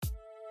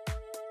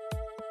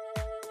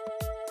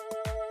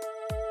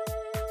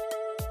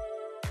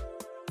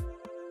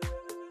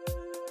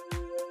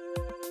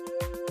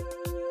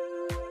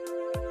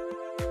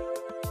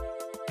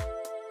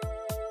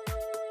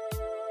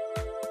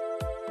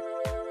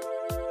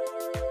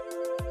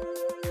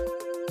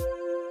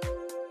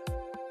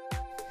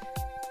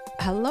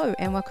Hello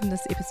and welcome to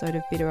this episode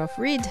of Better Off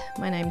Read.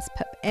 My name's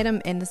Pip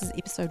Adam and this is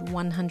episode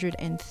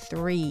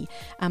 103.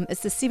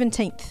 It's the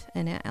 17th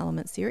in our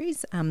Element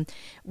series.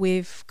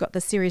 We've got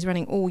the series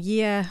running all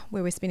year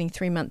where we're spending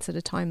 3 months at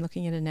a time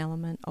looking at an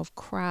element of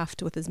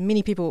craft with as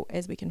many people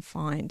as we can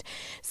find.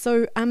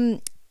 So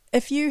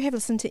if you have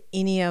listened to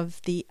any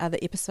of the other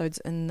episodes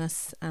in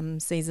this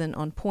season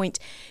on Point,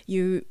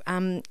 you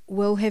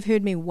will have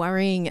heard me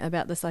worrying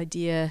about this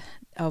idea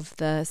of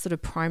the sort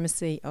of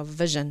primacy of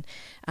vision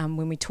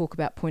when we talk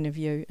about point of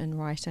view in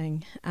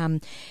writing.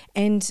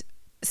 And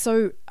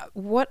so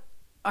what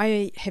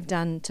I have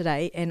done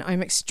today, and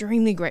I'm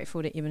extremely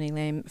grateful to Ebony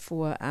Lamb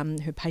for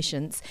her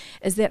patience,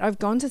 is that I've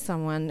gone to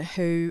someone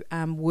who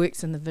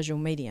works in the visual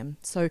medium.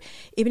 So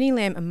Ebony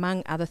Lamb,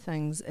 among other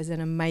things, is an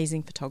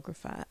amazing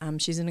photographer.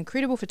 She's an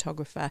incredible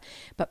photographer,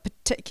 but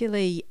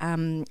particularly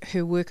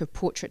her work of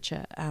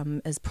portraiture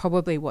is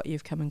probably what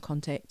you've come in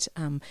contact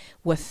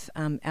with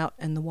out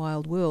in the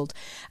wild world.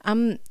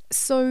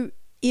 So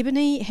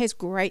Ebony has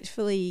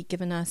gratefully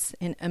given us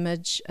an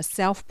image, a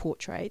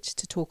self-portrait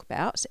to talk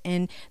about,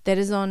 and that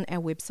is on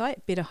our website,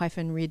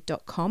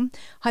 better-read.com.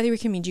 Highly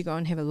recommend you go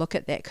and have a look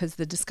at that because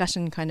the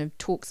discussion kind of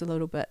talks a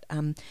little bit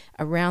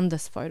around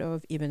this photo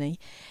of Ebony.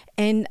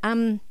 And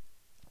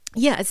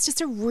yeah, it's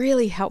just a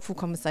really helpful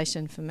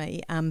conversation for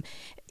me.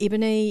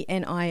 Ebony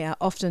and I are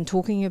often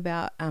talking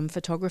about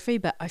photography,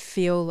 but I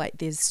feel like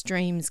there's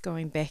streams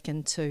going back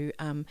into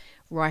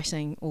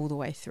writing all the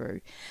way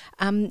through.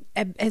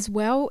 As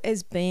well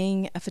as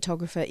being a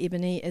photographer,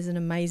 Ebony is an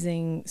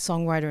amazing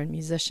songwriter and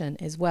musician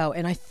as well.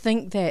 And I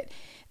think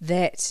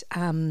that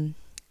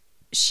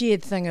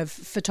shared thing of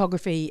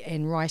photography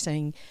and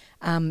writing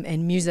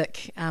and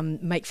music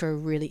make for a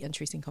really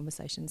interesting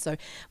conversation. So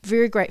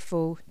very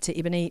grateful to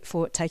Ebony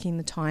for taking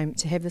the time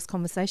to have this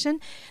conversation.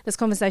 This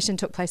conversation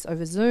took place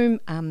over Zoom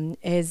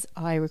as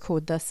I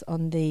record this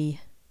on the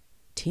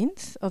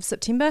 10th of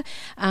September.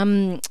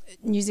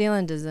 New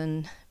Zealand is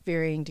in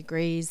varying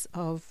degrees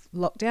of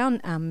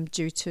lockdown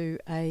due to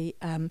a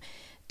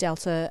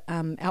Delta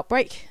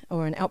outbreak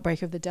or an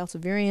outbreak of the Delta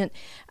variant.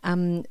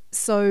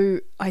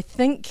 So I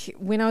think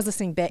when I was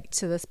listening back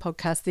to this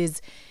podcast,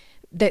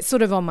 that's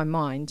sort of on my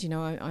mind. You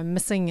know, I'm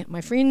missing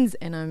my friends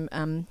and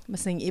I'm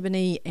missing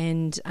Ebony,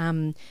 and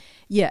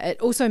yeah,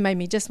 it also made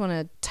me just want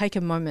to take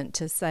a moment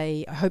to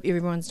say I hope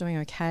everyone's doing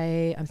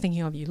okay. I'm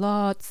thinking of you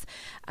lots.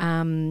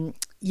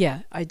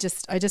 Yeah, I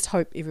just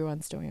hope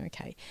everyone's doing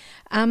okay.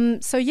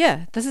 So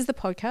yeah, this is the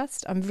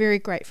podcast. I'm very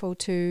grateful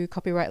to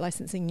Copyright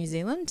Licensing New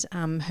Zealand,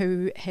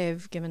 who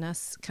have given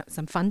us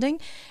some funding.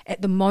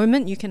 At the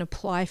moment, you can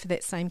apply for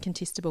that same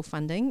contestable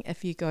funding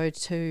if you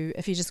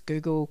just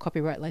Google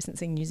Copyright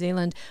Licensing New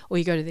Zealand or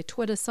you go to their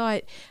Twitter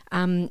site.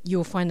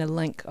 You'll find a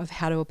link of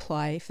how to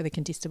apply for the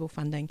contestable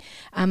funding.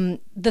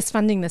 This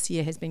funding this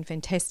year has been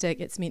fantastic.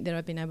 It's meant that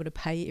I've been able to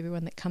pay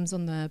everyone that comes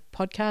on the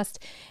podcast,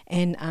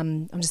 and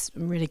I'm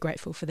really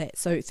grateful for that.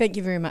 So thank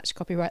you very much,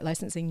 Copyright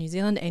Licensing New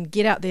Zealand, and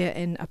get out there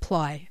and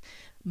apply.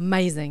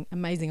 Amazing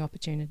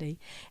opportunity.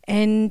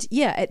 And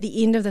yeah, at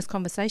the end of this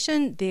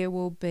conversation, there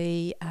will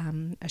be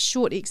a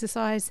short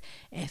exercise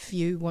if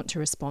you want to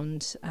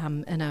respond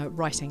in a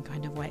writing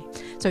kind of way.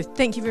 So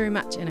thank you very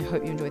much, and I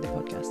hope you enjoy the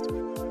podcast.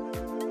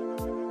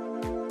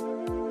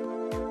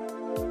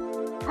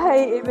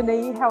 Hey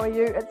Ebony, how are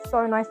you? It's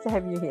so nice to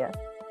have you here.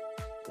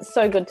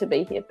 So good to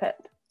be here,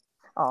 Pip.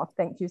 Oh,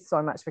 thank you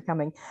so much for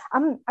coming. I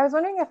was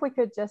wondering if we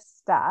could just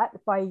start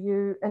by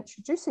you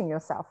introducing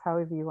yourself,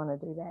 however you want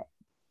to do that.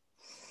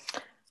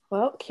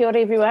 Well, kia ora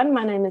everyone.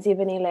 My name is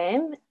Ebony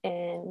Lamb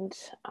and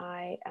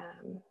I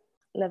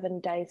live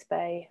in Days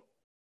Bay,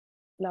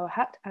 Lower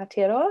Hutt,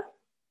 Aotearoa,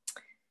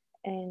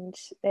 and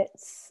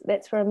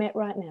that's where I'm at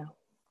right now.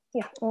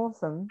 Yeah.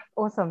 Awesome.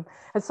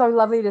 It's so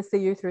lovely to see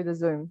you through the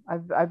Zoom.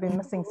 I've been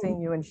missing seeing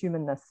you in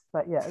humanness,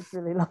 but yeah, it's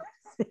really lovely.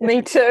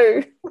 Me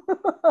too.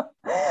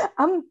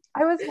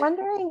 I was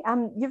wondering,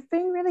 you've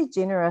been really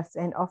generous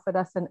and offered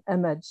us an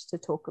image to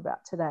talk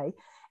about today,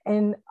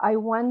 and I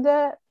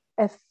wonder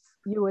if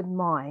you would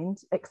mind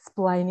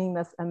explaining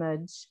this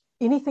image,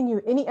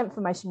 any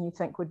information you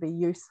think would be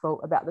useful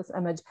about this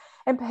image,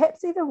 and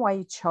perhaps even why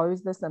you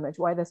chose this image,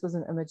 why this was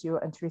an image you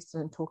were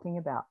interested in talking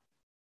about.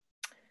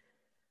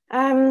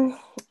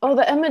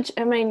 The image,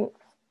 I mean,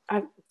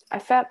 I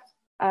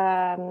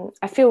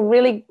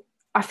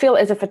feel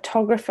as a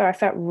photographer, I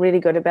felt really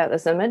good about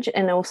this image,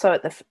 and also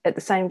at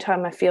the same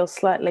time, I feel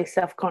slightly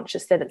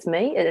self-conscious that it's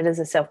me. It is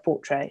a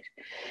self-portrait.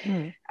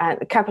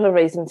 A couple of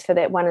reasons for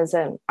that. One is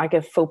I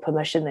give full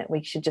permission that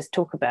we should just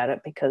talk about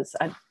it because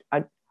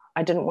I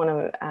didn't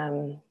want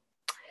to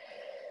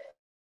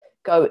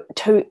go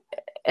too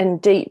in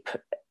deep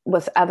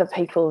with other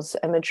people's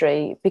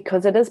imagery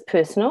because it is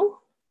personal.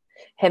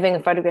 Having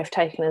a photograph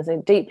taken is a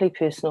deeply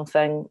personal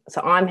thing.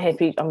 So I'm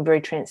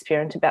very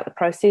transparent about the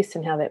process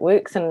and how that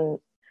works. And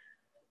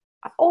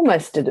I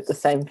almost did it the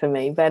same for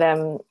me. But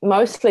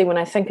mostly when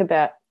I think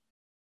about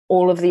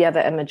all of the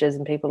other images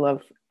and people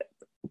of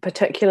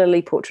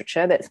particularly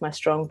portraiture, that's my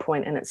strong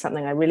point, and it's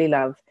something I really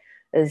love,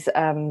 is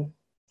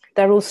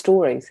they're all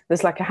stories.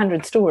 There's like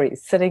 100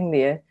 stories sitting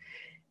there.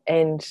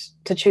 and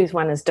to choose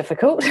one is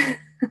difficult.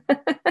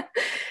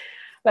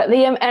 But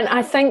and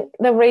I think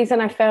the reason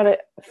I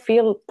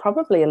feel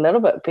probably a little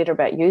bit better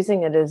about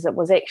using it is it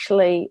was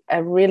actually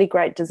a really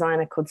great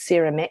designer called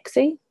Sarah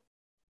Maxey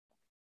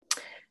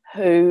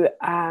who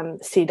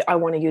said, I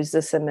want to use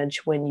this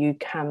image when you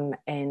come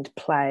and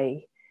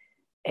play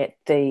at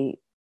the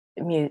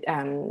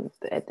museum.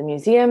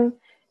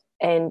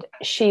 And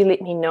she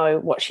let me know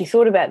what she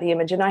thought about the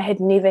image. And I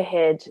had never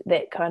had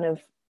that kind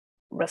of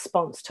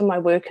response to my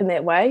work in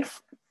that way.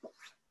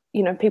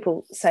 You know,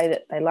 people say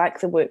that they like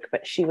the work,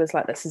 but she was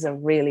like, this is a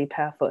really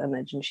powerful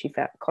image, and she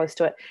felt close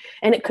to it.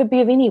 And it could be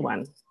of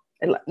anyone.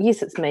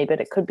 Yes, it's me, but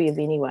it could be of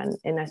anyone.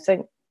 And I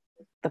think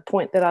the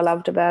point that I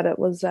loved about it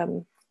was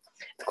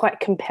it's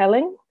quite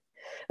compelling.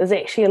 There's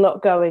actually a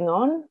lot going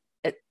on.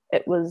 It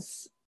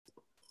was,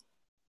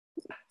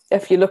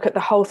 if you look at the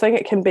whole thing,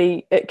 it can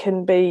be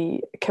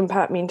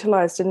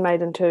compartmentalized and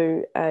made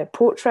into a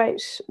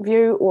portrait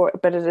view,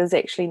 but it is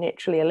actually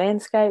naturally a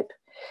landscape.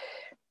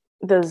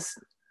 There's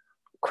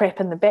crap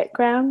in the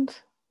background,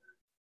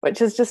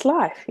 which is just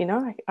life, you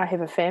know. I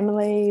have a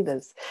family.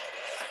 There's,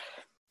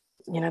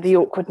 you know, the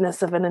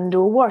awkwardness of an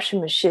indoor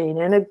washing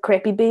machine and a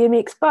crappy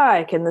BMX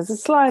bike, and there's a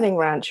sliding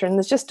rancher, and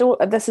there's just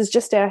this is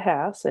just our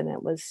house. And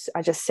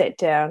I just sat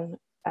down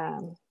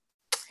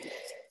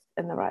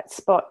in the right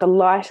spot. The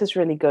light is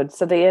really good,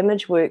 so the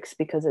image works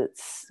because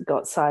it's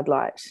got side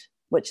light,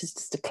 which is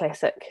just a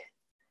classic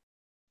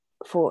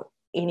for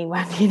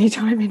anyone,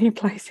 anytime, any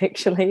place.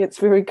 Actually, it's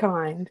very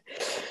kind.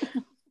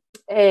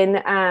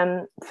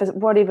 And for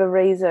whatever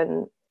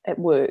reason, it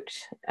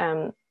worked.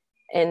 And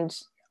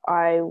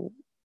I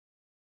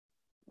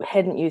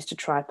hadn't used a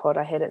tripod.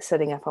 I had it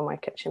sitting up on my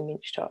kitchen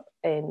bench top.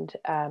 And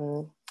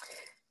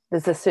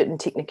there's a certain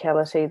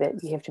technicality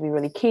that you have to be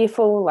really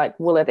careful. Like,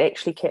 will it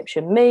actually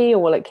capture me,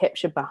 or will it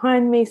capture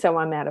behind me? So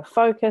I'm out of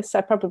focus.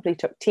 I probably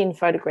took 10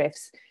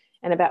 photographs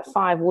and about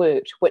 5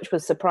 worked, which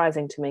was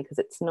surprising to me because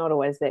it's not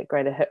always that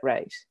great a hit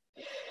rate.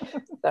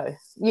 So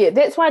yeah,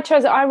 that's why I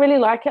chose it. I really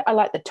like it. I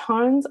like the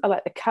tones, I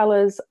like the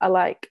colors, I'd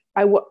like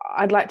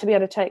to be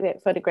able to take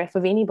that photograph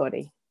of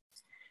anybody.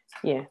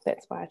 Yeah,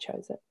 that's why I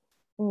chose it.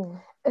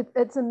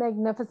 It's a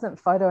magnificent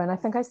photo, and I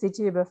think I said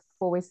to you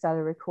before we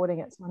started recording,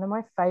 it's one of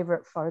my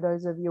favorite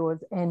photos of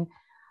yours. And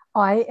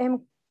I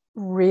am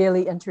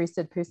really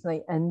interested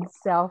personally in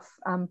self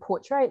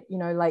portrait, you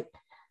know, like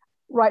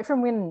right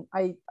from when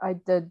I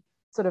did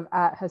sort of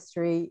art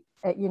history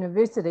at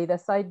university,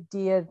 this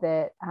idea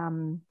that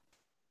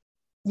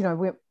you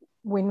know,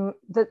 when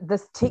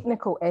this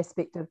technical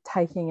aspect of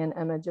taking an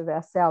image of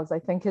ourselves, I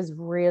think, is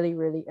really,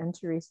 really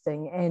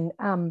interesting. And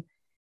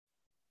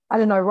I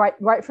don't know,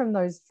 right from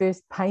those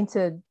first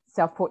painted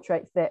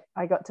self-portraits that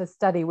I got to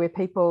study, where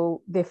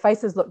people, their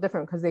faces look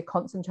different because they're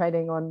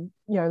concentrating on,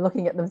 you know,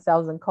 looking at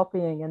themselves and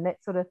copying and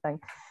that sort of thing.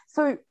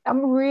 So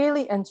I'm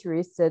really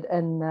interested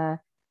in the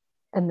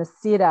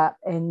setup,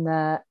 and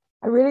I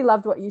really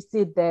loved what you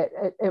said,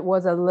 that it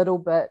was a little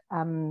bit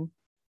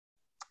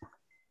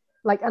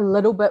like a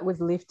little bit was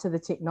left to the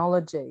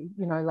technology,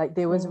 you know, like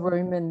there was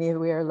room in there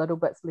where a little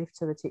bit's left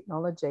to the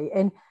technology.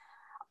 And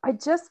I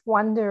just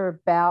wonder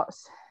about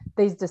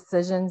these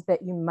decisions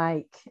that you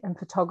make in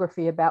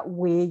photography about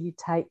where you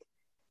take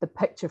the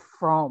picture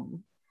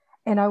from.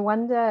 And I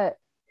wonder,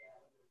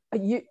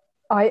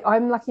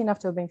 I'm lucky enough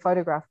to have been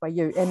photographed by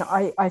you, and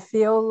I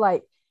feel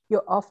like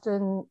you're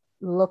often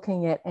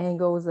looking at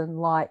angles and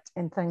light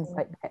and things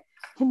like that.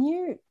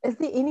 Is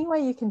there any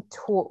way you can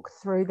talk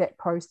through that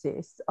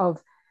process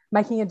of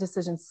making a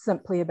decision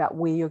simply about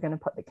where you're going to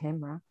put the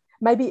camera,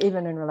 maybe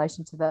even in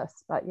relation to this?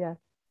 But yeah.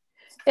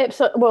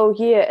 Absolutely. Well,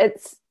 yeah,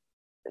 it's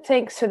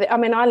thanks to I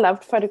mean, I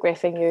loved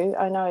photographing you.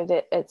 I know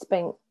that it's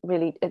been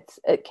really,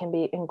 it can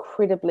be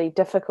incredibly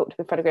difficult to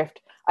be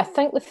photographed. I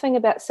think the thing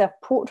about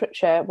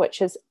self-portraiture,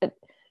 which is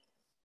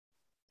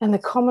in the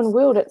common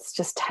world, it's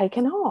just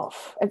taken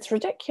off. It's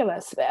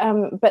ridiculous.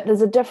 But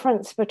there's a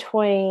difference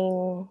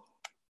between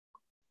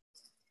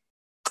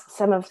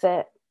some of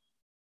that.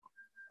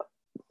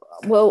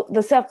 Well,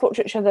 the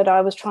self-portraiture that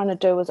I was trying to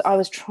do was I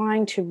was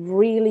trying to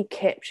really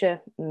capture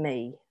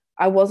me.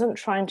 I wasn't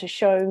trying to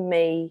show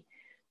me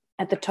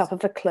at the top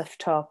of a cliff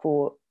top,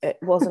 or it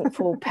wasn't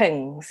for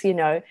pings, you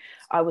know.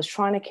 I was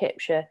trying to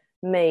capture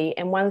me.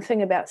 And one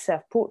thing about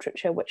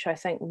self-portraiture, which I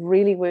think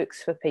really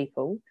works for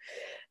people,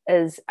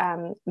 is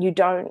you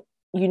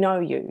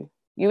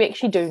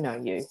actually do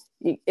know you.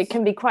 It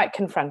can be quite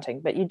confronting,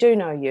 but you do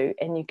know you,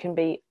 and you can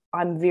be,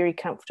 I'm very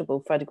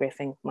comfortable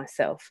photographing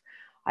myself.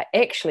 I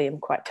actually am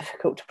quite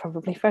difficult to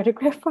probably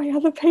photograph by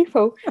other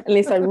people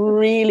unless I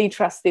really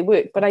trust their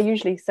work. But I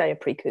usually say a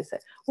precursor,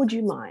 would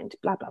you mind,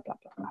 blah, blah, blah,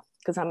 blah, blah,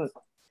 because I'm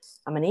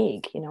an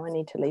egg, you know, I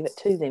need to leave it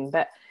to them.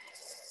 But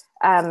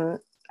I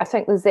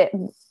think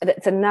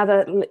that's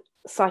another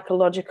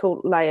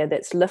psychological layer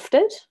that's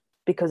lifted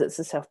because it's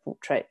a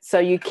self-portrait. So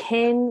you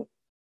can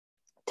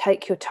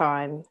take your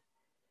time,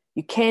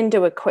 you can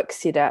do a quick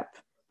setup.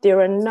 There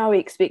are no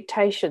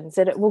expectations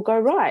that it will go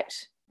right.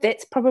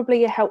 That's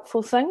probably a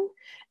helpful thing.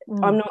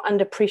 I'm not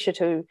under pressure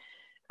to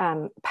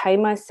pay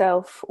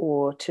myself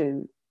or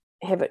to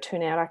have it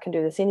turn out. I can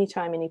do this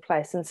anytime, any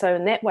place. And so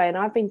in that way, and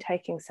I've been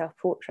taking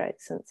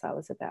self-portraits since I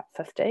was about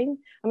 15.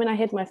 I mean, I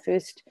had my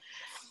first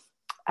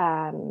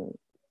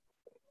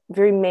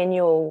very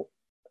manual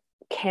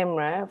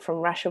camera from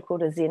Russia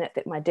called a Zenit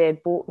that my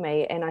dad bought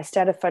me, and I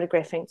started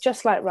photographing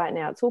just like right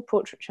now. It's all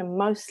portraiture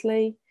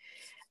mostly.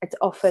 It's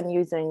often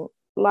using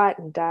light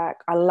and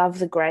dark. I love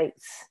the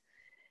grates.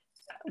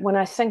 When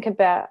I think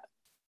about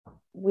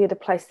where to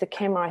place the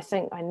camera, I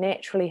think I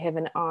naturally have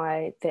an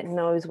eye that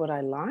knows what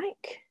I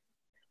like,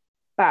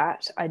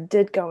 but I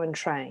did go and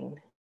train.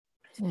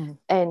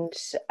 And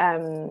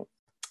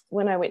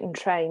when I went and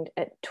trained,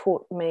 it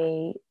taught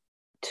me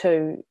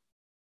to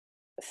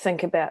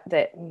think about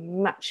that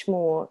much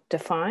more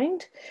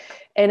defined.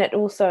 And it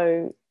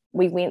also,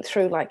 we went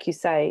through, like you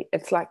say,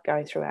 it's like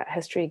going through art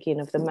history again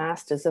of the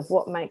masters of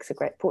what makes a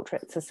great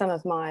portrait. So some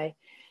of my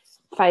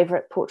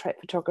favorite portrait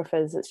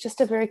photographers, it's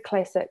just a very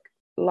classic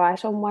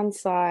light on one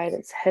side,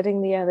 it's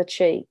hitting the other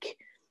cheek,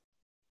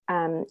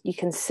 you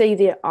can see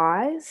their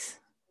eyes,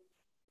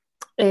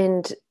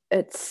 and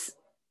it's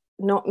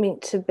not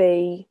meant to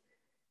be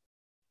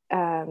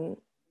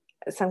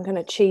some kind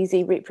of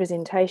cheesy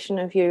representation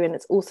of you, and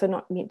it's also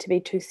not meant to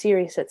be too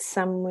serious. It's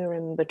somewhere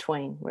in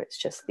between where it's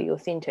just the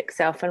authentic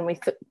self. And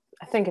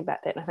I think about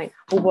that and I think,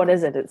 well, what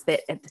is it? It's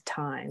that at the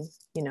time,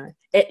 you know,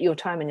 at your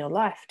time in your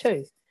life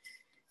too,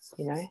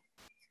 you know.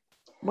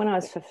 When I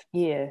was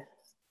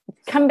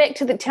come back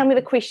to tell me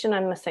the question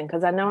I'm missing,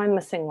 because I know I'm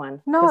missing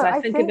one. No, because I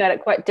think about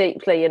it quite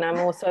deeply, and I'm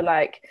also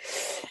like,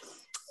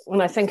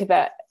 when I think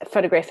about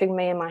photographing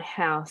me in my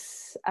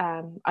house,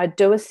 I'd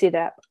do a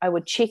setup. I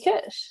would check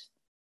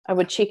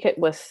it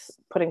with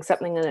putting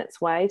something in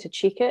its way to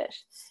check it.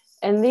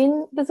 And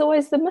then there's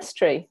always the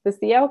mystery. There's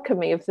the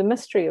alchemy of the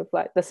mystery of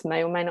like, this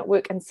may or may not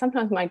work. And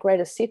sometimes my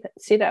greatest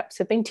setups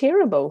have been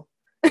terrible.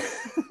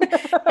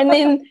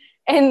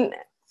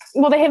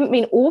 Well, they haven't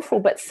been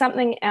awful, but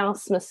something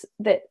else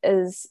that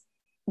is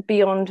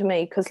beyond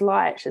me, because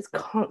light is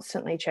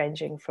constantly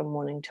changing from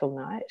morning till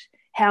night.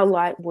 How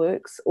light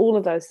works, all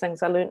of those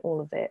things, I learned all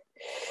of that.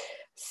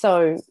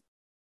 So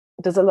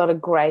there's a lot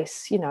of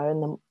grace, you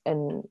know,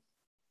 in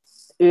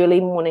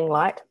early morning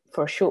light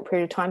for a short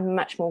period of time,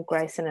 much more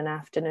grace in an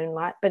afternoon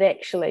light. But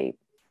actually,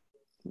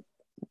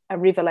 a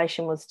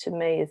revelation was to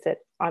me is that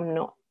I'm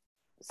not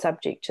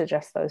subject to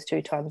just those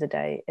 2 times a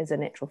day as a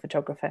natural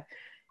photographer.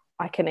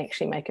 I can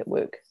actually make it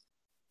work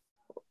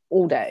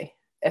all day.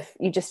 If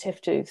you just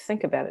have to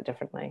think about it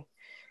differently,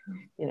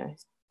 you know,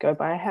 go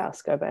by a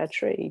house, go by a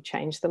tree,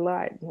 change the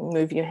light,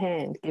 move your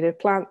hand, get a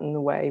plant in the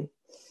way,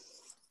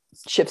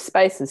 shift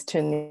spaces,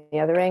 turn the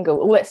other angle,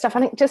 all that stuff.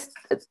 I think it's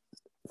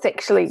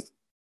actually,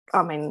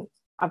 I mean,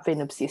 I've been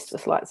obsessed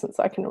with light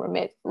since I can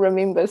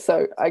remember.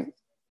 So I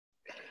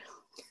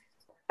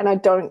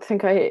don't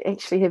think I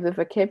actually have the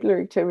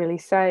vocabulary to really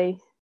say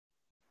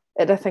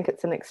it. I think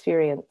it's an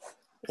experience.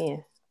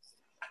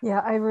 Yeah,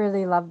 I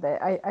really love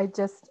that. I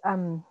just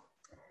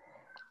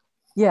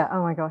yeah,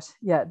 oh my gosh,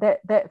 yeah,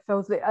 that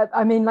fills me.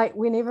 I mean, like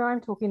whenever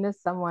I'm talking to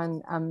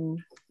someone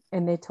and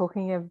they're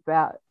talking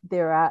about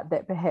their art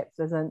that perhaps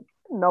isn't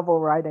novel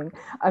writing,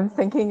 I'm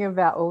thinking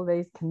about all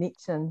these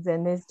connections,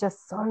 and there's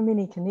just so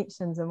many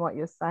connections in what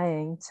you're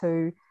saying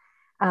to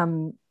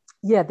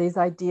these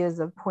ideas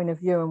of point of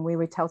view and where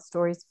we tell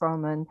stories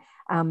from, and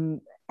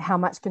how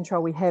much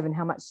control we have and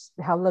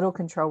how little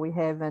control we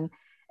have, and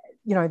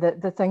you know,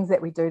 the things that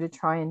we do to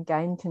try and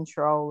gain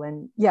control.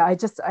 And yeah,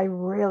 I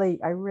really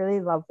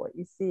love what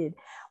you said.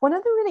 One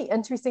of the really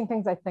interesting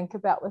things I think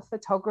about with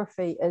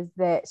photography is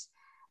that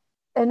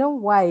in a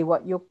way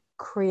what you're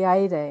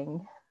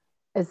creating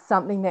is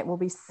something that will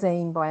be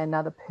seen by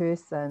another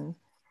person.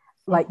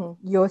 Like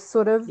you're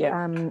sort of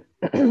like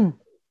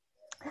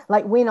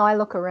when I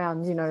look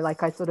around, you know,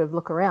 like I sort of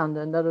look around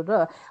and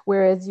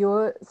whereas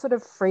you're sort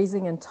of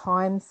freezing in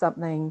time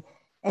something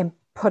and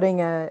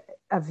putting a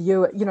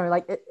viewer, you know,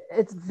 like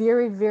it's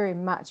very, very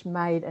much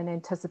made in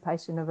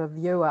anticipation of a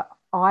viewer,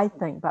 I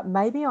think, but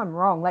maybe I'm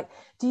wrong. Like,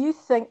 do you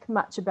think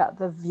much about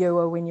the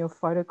viewer when you're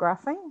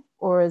photographing,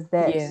 or is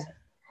that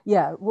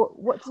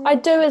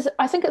what do you...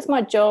 I think it's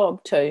my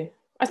job too.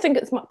 I think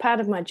it's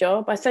part of my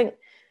job. I think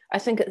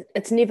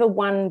it's never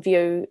one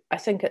view. I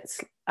think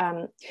it's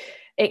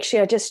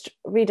actually, I just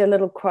read a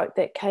little quote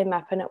that came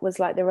up, and it was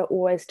like, there are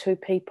always 2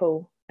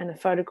 people in a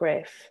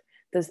photograph.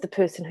 There's the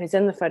person who's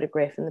in the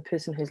photograph and the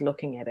person who's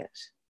looking at it,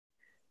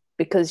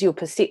 because your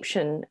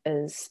perception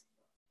is,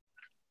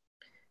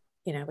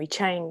 you know, we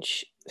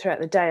change throughout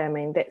the day. I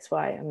mean, that's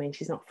why, I mean,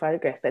 she's not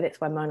photographed, but that's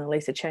why Mona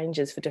Lisa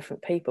changes for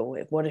different people.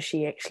 What is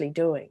she actually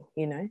doing?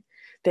 You know,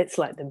 that's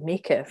like the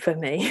mecca for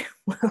me.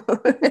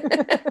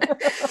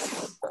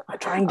 I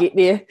try and get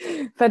there,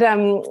 but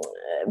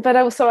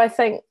also I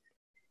think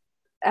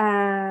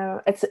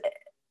it's.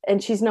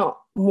 And she's not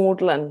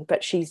maudlin,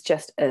 but she's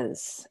just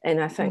is.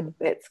 And I think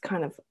that's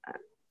kind of...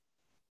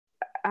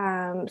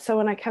 so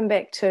when I come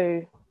back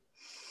to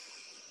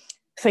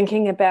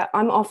thinking about...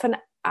 I'm often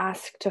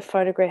asked to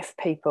photograph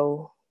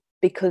people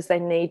because they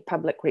need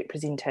public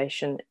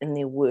representation in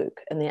their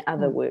work, in their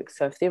other work.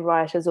 So if they're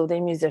writers or they're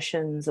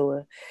musicians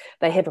or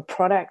they have a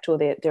product or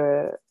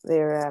they're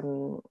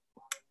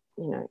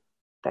you know,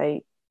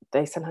 they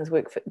sometimes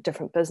work for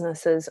different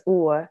businesses,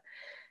 or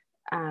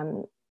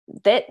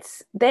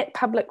that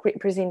public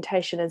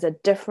representation is a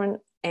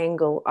different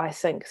angle, I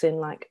think, than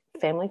like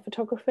family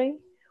photography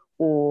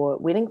or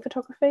wedding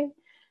photography.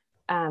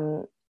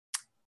 And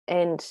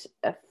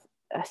if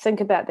I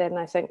think about that and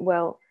I think,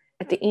 well,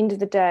 at the end of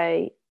the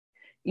day,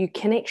 you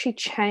can actually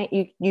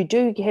change, you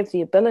do have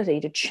the ability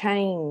to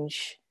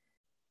change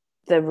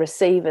the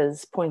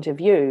receiver's point of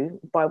view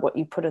by what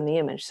you put in the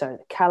image. So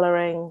the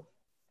colouring,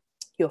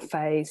 your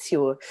face,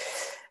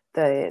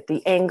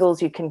 the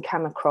angles, you can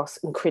come across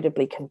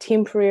incredibly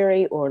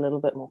contemporary or a little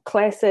bit more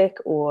classic,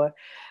 or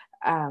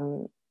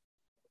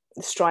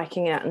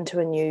striking out into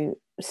a new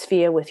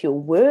sphere with your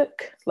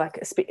work. Like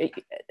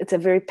it's a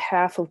very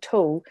powerful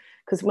tool,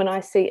 because when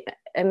I see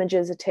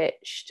images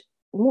attached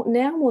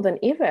more than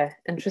ever,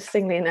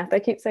 interestingly enough, they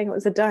keep saying it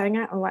was a dying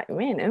art. I'm like,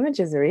 man,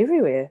 images are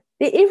everywhere.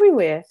 They're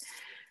everywhere.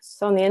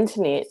 So on the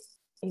internet,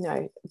 you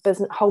know,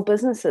 whole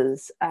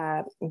businesses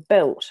are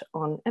built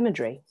on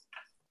imagery.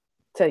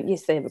 So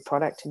yes, they have a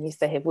product and yes,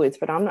 they have words,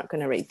 but I'm not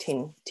going to read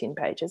 10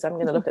 pages. I'm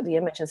going to look at the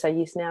image and say,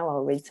 yes, now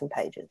I'll read some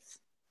pages.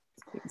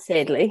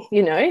 Sadly,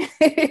 you know.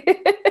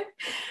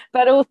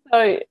 But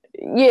also,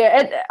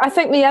 yeah, I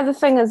think the other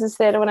thing is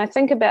that when I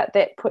think about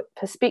that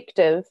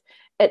perspective,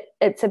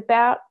 it's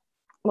about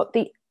what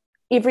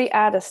every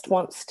artist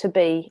wants to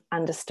be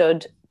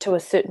understood to a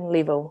certain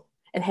level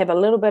and have a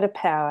little bit of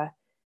power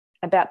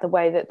about the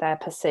way that they're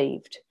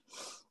perceived.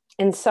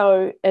 And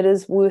so it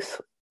is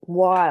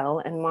worthwhile,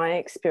 in my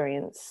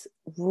experience,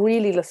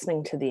 really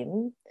listening to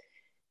them.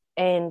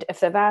 And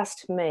if they've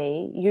asked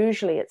me,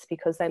 usually it's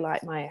because they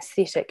like my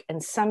aesthetic,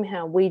 and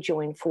somehow we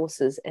join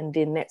forces, and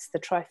then that's the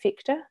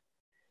trifecta.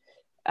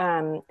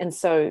 And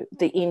so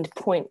the end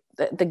point,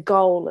 the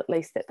goal at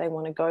least that they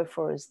want to go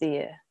for is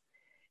there.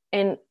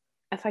 And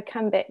if I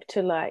come back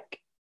to like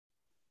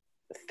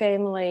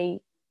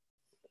family,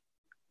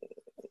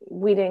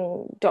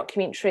 wedding,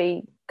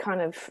 documentary kind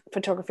of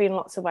photography, in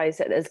lots of ways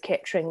it is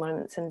capturing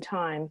moments in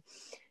time,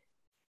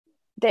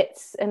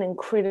 that's an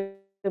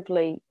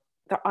incredibly,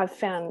 that I've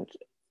found,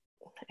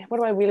 what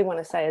do I really want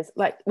to say is,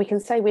 like, we can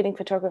say wedding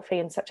photography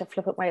in such a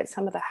flippant way, it's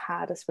some of the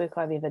hardest work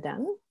I've ever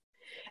done.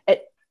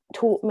 It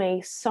taught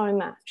me so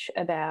much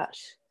about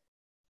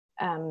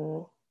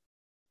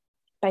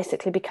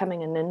basically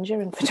becoming a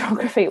ninja in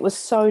photography. It was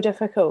so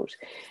difficult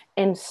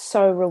and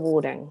so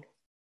rewarding.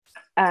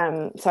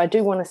 So I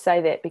do want to say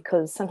that,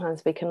 because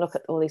sometimes we can look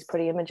at all these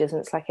pretty images and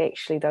it's like,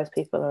 actually those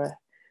people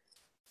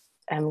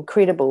are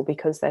credible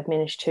because they've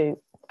managed to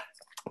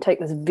take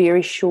this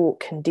very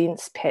short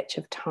condensed patch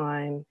of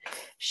time,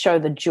 show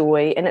the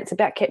joy, and it's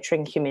about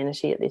capturing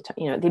humanity at their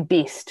you know, their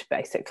best.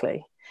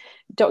 Basically,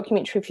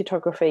 documentary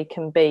photography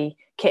can be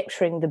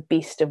capturing the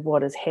best of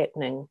what is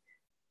happening,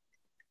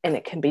 and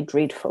it can be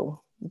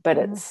dreadful, but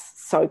it's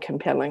so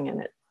compelling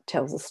and it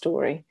tells a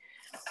story.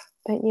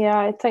 But yeah,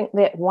 I think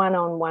that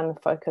one-on-one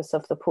focus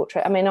of the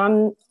portrait. I mean,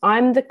 I'm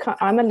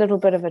a little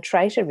bit of a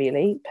traitor,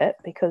 really, Pip,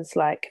 because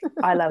like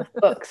I love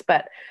books,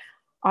 but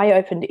I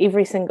opened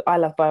I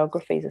love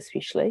biographies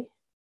especially.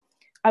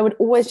 I would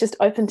always just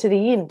open to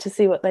the end to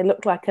see what they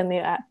looked like in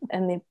their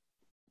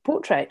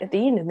portrait at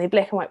the end, in their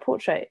black and white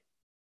portrait.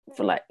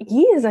 For like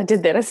years I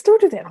did that. I still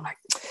do that. I'm like,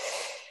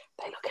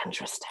 they look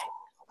interesting.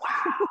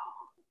 Wow.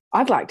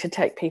 I'd like to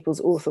take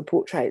people's author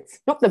portraits,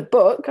 not the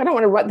book. I don't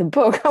want to write the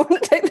book. I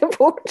want to take the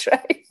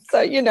portrait.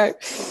 So, you know,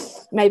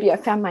 maybe I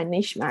found my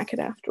niche market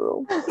after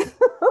all.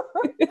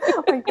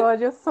 Oh my God,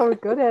 you're so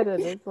good at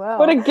it as well.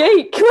 What a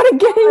geek. What a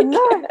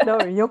geek. No,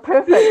 you're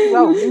perfect.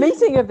 Well,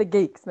 meeting of the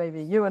geeks,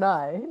 maybe, you and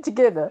I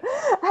together.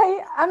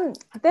 Hey,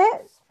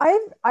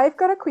 I've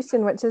got a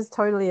question which is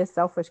totally a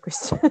selfish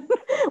question,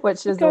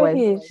 which is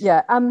always,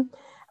 yeah.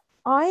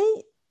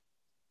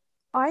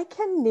 I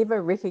can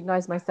never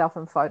recognize myself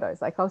in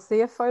photos. Like, I'll see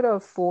a photo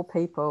of 4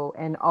 people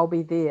and I'll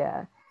be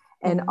there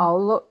and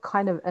I'll look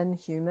kind of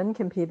inhuman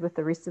compared with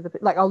the rest of the,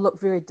 like, I'll look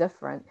very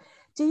different.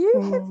 Do you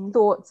have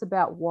thoughts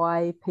about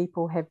why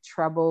people have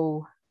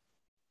trouble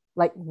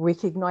like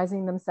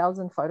recognizing themselves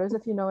in photos,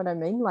 if you know what I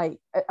mean? Like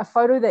a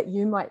photo that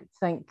you might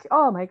think,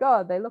 oh my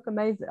God, they look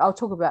amazing. I'll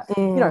talk about,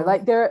 you know,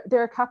 like there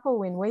are a couple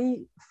when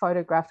we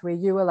photographed where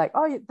you were like,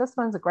 oh, this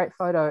one's a great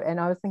photo. And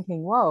I was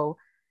thinking, whoa,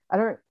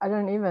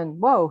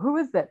 whoa, who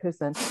is that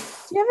person? Do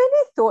you have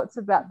any thoughts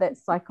about that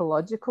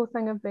psychological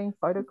thing of being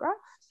photographed?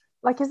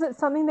 Like, is it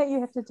something that you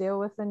have to deal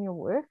with in your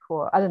work,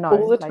 or I don't know?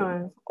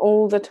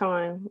 All the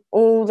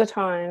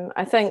time.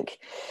 I think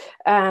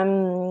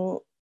I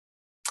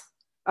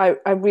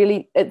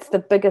really, it's the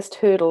biggest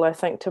hurdle, I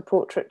think, to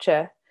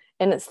portraiture,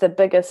 and it's the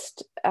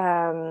biggest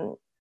thing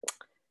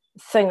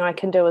I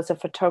can do as a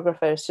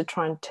photographer is to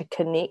try to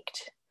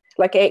connect.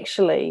 Like,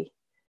 actually,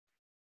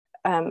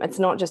 it's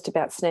not just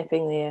about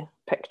snapping their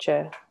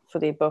picture for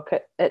their book.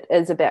 It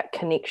is about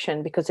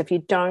connection, because if you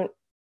don't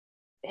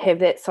have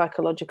that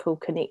psychological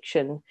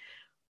connection,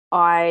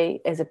 I,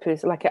 as a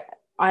person, like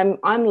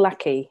I'm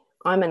lucky.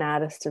 I'm an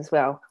artist as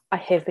well. I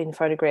have been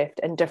photographed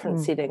in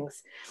different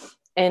settings,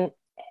 and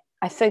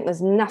I think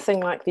there's nothing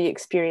like the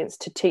experience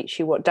to teach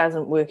you what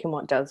doesn't work and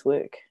what does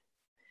work.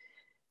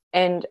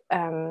 And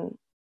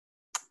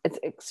it's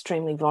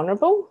extremely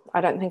vulnerable. I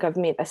don't think I've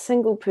met a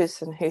single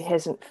person who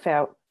hasn't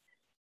felt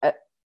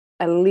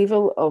a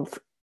level of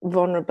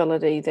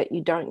vulnerability that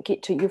you don't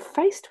get to. You're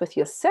faced with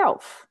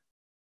yourself.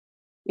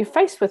 You're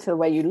faced with the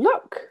way you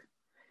look.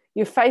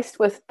 You're faced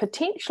with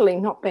potentially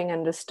not being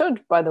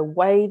understood by the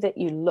way that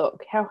you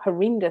look. How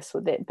horrendous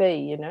would that be,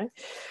 you know?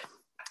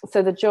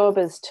 So the job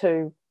is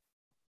to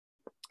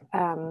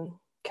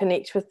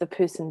connect with the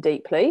person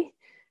deeply,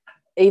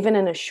 even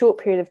in a short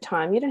period of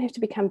time. You don't have to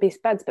become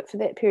best buds, but for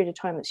that period of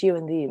time, it's you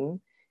and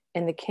them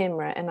and the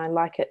camera. And I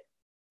like it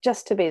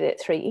just to be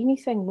that three.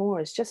 Anything more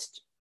is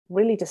just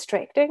really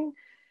distracting.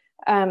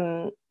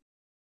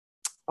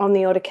 On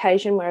the odd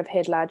occasion where I've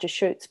had larger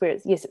shoots where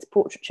it's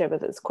portraiture,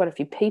 but there's quite a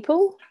few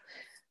people.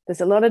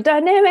 There's a lot of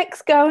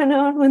dynamics going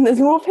on when there's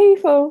more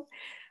people,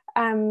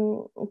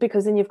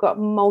 because then you've got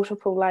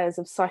multiple layers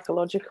of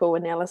psychological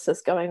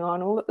analysis going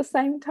on all at the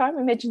same time.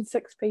 Imagine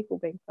 6 people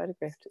being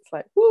photographed. It's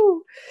like,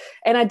 woo.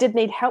 And I did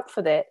need help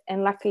for that.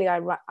 And luckily I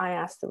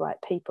asked the right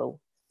people.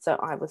 So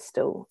I was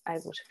still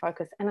able to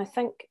focus. And I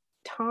think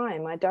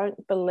time, I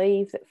don't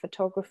believe that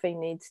photography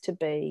needs to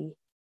be,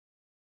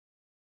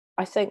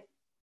 I think,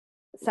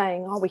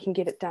 saying, oh, we can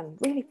get it done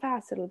really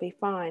fast, it'll be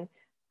fine,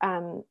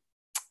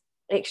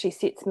 actually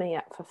sets me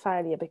up for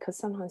failure, because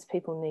sometimes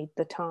people need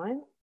the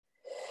time.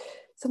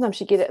 Sometimes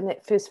you get it in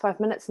that first 5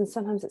 minutes, and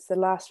sometimes it's the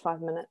last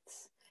 5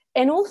 minutes.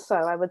 And also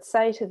I would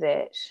say to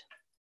that,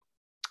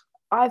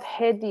 I've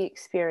had the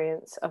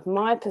experience of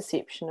my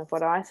perception of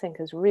what I think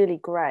is really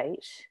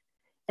great,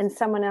 and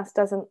someone else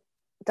doesn't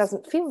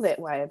feel that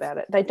way about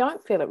it. They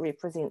don't feel it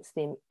represents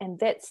them, and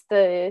that's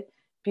the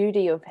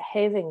beauty of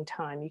having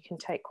time. You can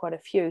take quite a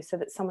few so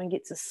that someone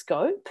gets a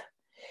scope.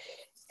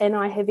 And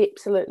I have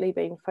absolutely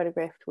been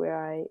photographed where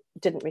I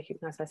didn't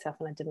recognize myself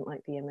and I didn't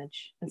like the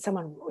image, and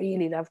someone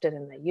really loved it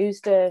and they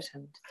used it,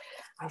 and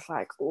I was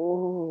like,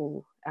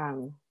 oh,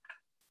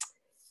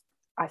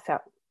 I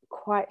felt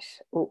quite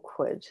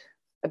awkward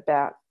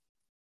about,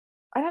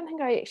 I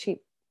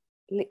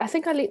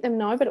think I let them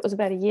know, but it was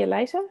about a year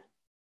later.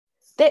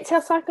 That's how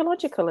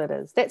psychological it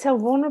is. That's how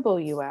vulnerable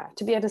you are,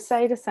 to be able to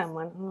say to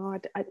someone, oh,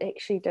 I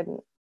actually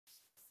didn't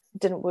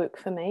work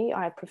for me.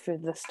 I prefer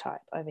this type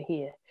over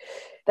here.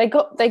 They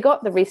got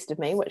the rest of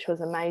me, which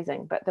was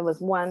amazing, but there was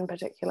one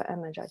particular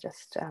image I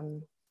just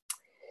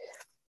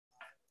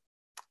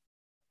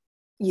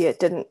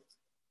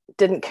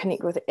didn't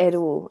connect with at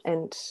all,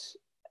 and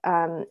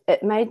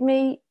it made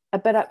me a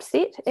bit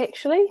upset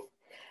actually,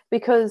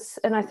 because,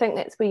 and I think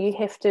that's where you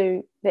have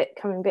to, that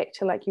coming back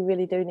to, like, you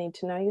really do need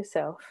to know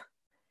yourself.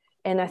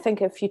 And I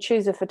think if you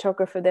choose a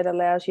photographer that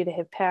allows you to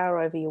have power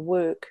over your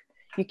work,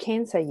 you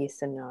can say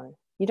yes and no.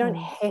 You don't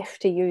have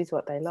to use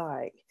what they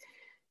like.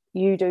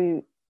 You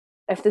do,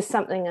 if there's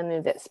something in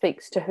there that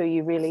speaks to who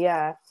you really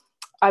are.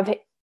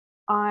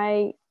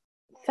 I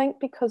think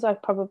because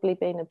I've probably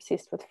been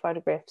obsessed with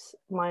photographs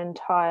my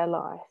entire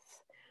life,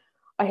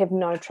 I have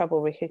no trouble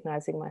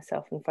recognizing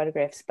myself in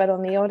photographs. But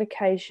on the odd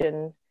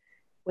occasion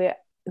where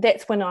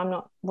that's when I'm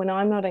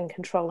not in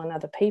control and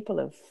other people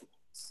have,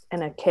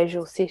 in a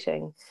casual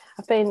setting,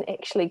 I've been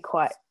actually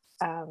quite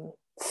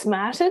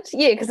smarted.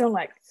 Yeah, because I'm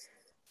like,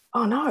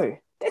 oh no,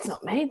 that's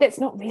not me. That's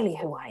not really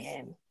who I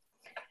am.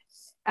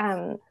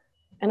 And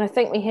I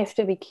think we have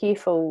to be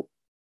careful.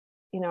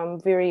 You know,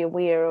 I'm very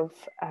aware of,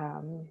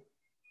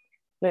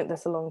 learnt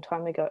this a long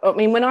time ago. I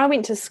mean, when I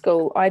went to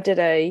school, I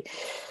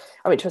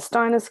went to a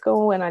Steiner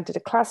school and I did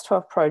a class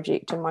 12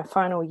 project in my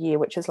final year,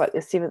 which is like the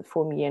 7th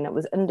form year, and it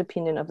was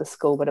independent of the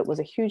school, but it was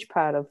a huge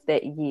part of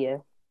that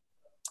year.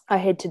 I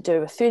had to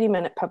do a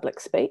 30-minute public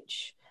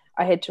speech.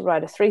 I had to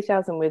write a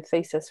 3,000-word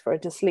thesis for a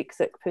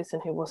dyslexic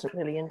person who wasn't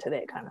really into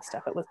that kind of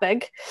stuff. It was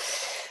big.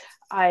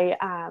 I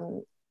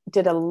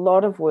did a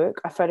lot of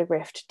work. I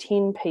photographed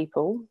 10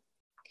 people,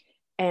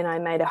 and I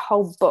made a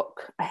whole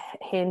book, a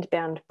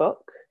hand-bound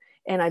book,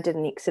 and I did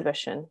an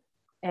exhibition.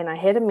 And I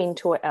had a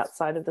mentor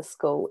outside of the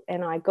school,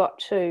 and I got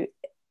to,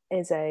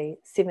 as a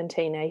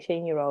 17,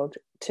 18-year-old,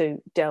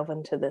 to delve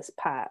into this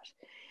part.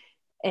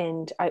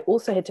 And I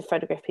also had to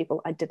photograph people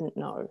I didn't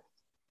know.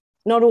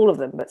 Not all of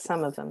them, but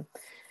some of them.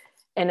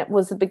 And it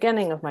was the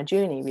beginning of my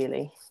journey,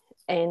 really.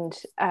 And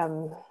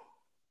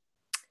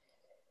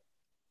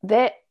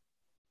that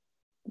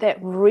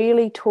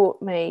really taught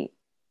me,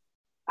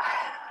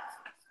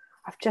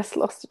 I've just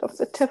lost it off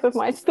the tip of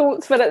my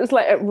thoughts, but it was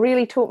like, it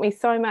really taught me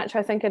so much.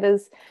 I think it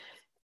is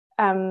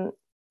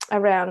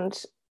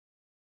around,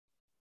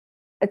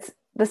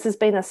 this has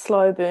been a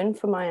slow burn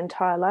for my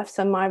entire life.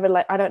 So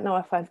I don't know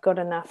if I've got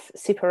enough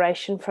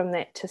separation from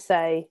that to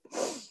say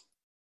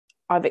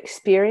I've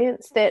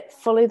experienced that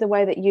fully the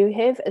way that you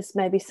have, as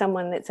maybe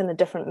someone that's in a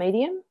different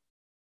medium.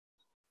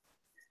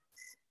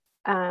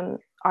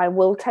 I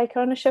will take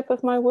ownership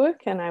of my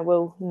work and I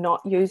will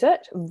not use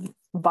it,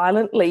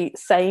 violently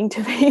saying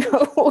to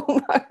people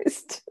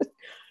almost,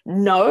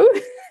 no.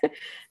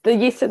 The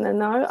yes and the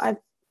no.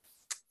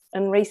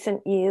 In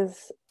recent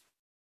years,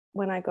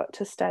 when I got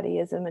to study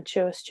as a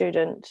mature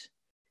student,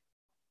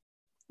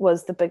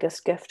 was the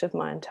biggest gift of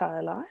my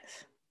entire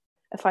life.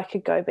 If I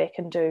could go back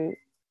and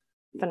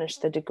finish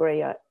the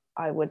degree,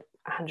 I would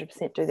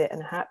 100% do that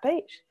in a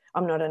heartbeat.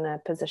 I'm not in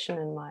a position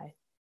in my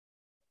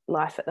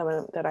life at the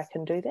moment that I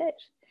can do that.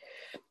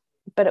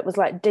 But it was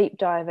like deep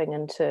diving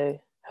into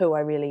who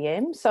I really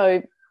am.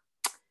 So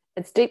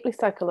it's deeply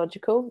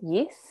psychological,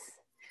 yes.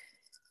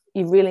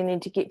 You really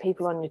need to get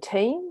people on your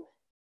team.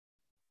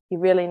 You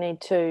really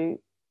need to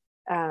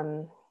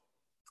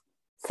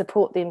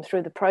support them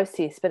through the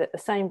process, but at the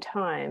same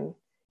time,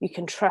 you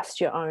can trust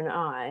your own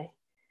eye.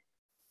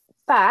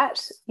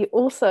 But you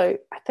also,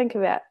 I think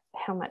about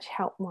how much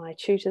help my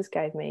tutors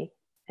gave me,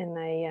 and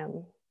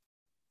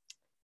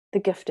the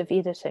gift of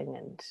editing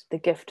and the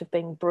gift of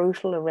being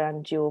brutal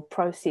around your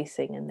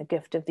processing and the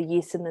gift of the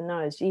yes and the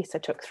no's. Yes, I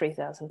took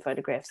 3,000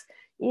 photographs.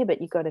 Yeah,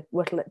 but you got to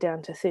whittle it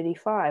down to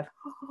 35.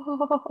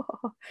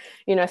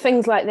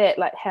 Things like that,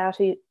 like how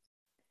to,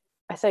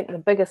 I think the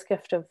biggest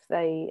gift of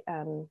the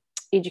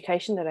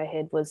education that I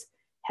had was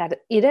how to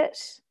edit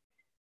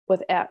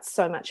without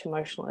so much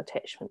emotional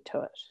attachment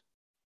to it.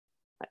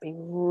 Like be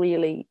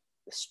really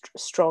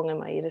strong in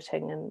my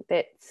editing, and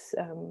that's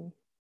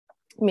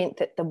meant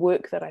that the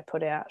work that I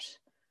put out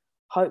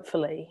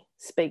hopefully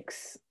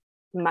speaks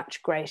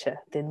much greater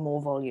than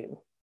more volume.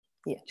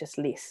 Yeah, just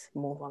less,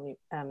 more volume,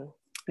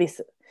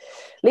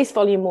 less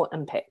volume, more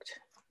impact.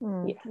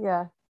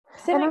 Yeah.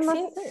 Does that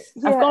make sense?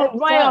 I've gone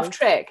way off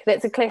track.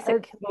 That's a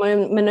classic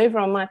maneuver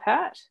on my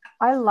part.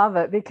 I love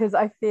it because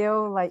I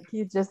feel like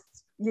you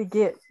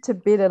get to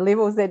better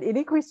levels than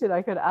any question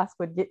I could ask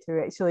would get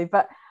to, actually.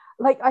 But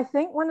like, I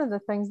think one of the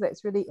things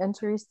that's really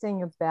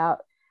interesting about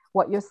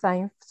what you're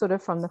saying, sort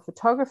of from the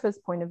photographer's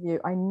point of view,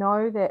 I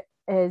know that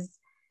as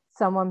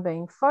someone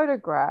being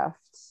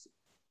photographed,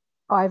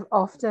 I've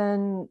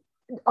often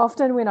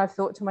when I've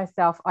thought to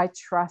myself, I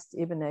trust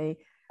Ebony.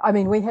 I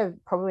mean, we have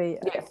probably,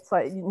 it's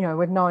like,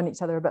 we've known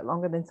each other a bit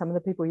longer than some of the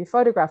people you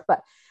photograph,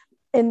 but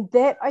and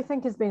that I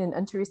think has been an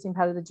interesting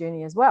part of the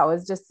journey as well,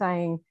 is just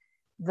saying,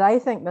 they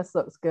think this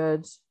looks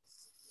good,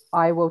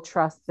 I will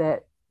trust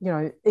that,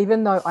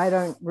 even though I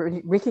don't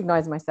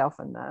recognize myself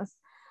in this,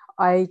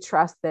 I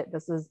trust that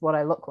this is what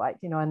I look like,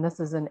 and this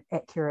is an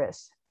accurate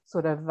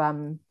sort of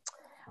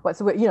what's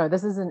the word,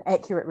 this is an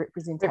accurate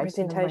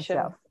representation of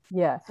myself.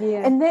 Yeah.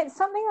 And that's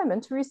something I'm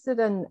interested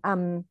in.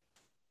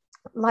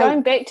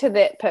 Going back to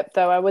that, Pip,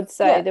 though, I would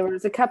say there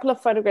was a couple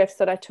of photographs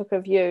that I took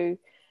of you,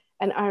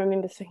 and I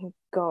remember thinking,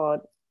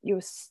 God, it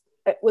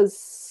was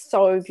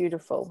so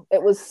beautiful.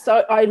 It was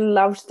so, I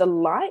loved the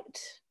light.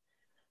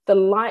 The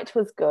light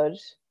was good.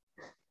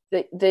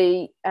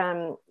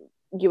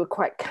 You were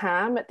quite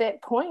calm at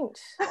that point,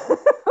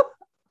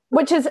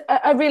 which is,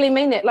 I really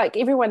mean that. Like,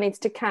 everyone needs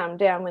to calm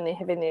down when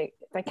they're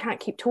they can't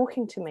keep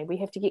talking to me. We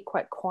have to get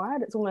quite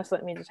quiet. It's almost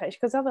like meditation,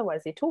 because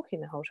otherwise they're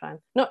talking the whole time.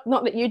 Not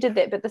that you did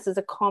that, but this is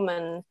a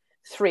common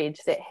thread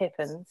that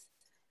happens.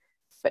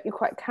 But you're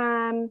quite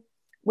calm.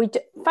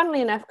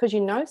 Funnily enough, because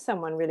you know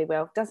someone really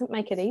well, doesn't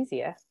make it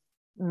easier.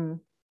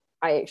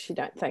 I actually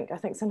don't think. I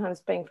think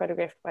sometimes being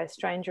photographed by a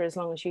stranger, as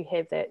long as you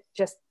have that,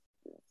 just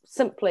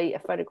simply a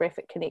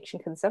photographic connection,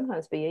 can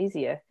sometimes be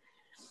easier.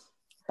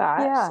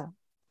 But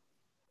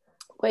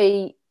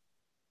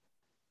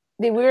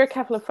there were a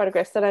couple of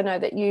photographs that I know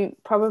that you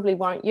probably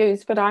won't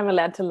use, but I'm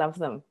allowed to love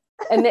them,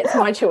 and that's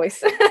my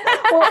choice.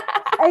 Well,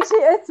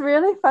 actually, it's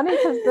really funny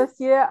because this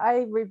year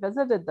I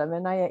revisited them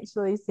and I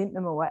actually sent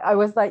them away. I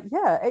was like,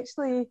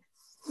 actually,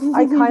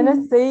 I kind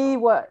of see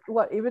what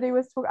everybody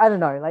was talking. I don't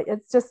know, like,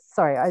 it's just,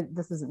 sorry,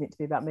 this isn't meant to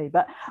be about me,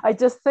 but I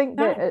just think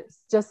that it's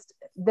just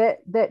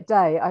that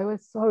day I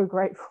was so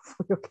grateful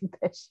for your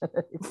compassion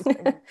and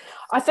everything.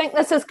 I think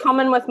this is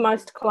common with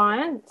most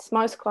clients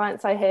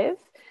I have.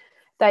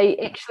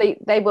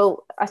 They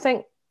will,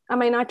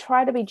 I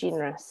try to be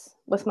generous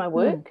with my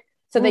work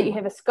so that you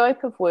have a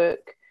scope of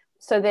work,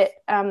 so that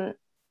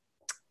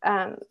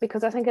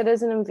because I think it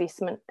is an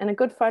investment, and a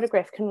good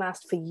photograph can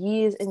last for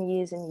years and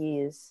years and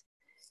years.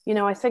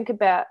 I think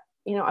about,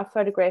 I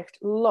photographed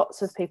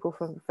lots of people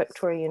from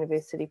Victoria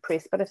University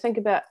Press, but I think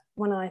about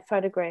when I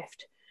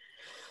photographed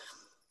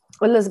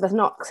Elizabeth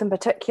Knox in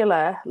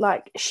particular,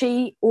 like,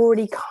 she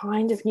already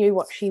kind of knew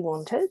what she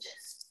wanted,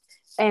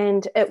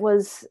 and it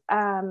was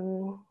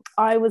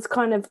I was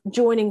kind of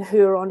joining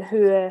her on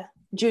her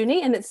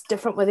journey, and it's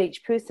different with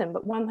each person.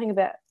 But one thing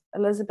about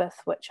Elizabeth,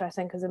 which I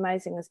think is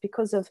amazing, is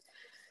because of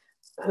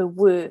her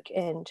work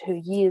and her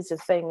years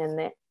of being in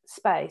that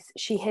space,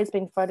 she has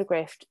been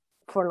photographed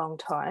for a long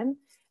time,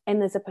 and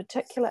there's a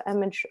particular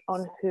image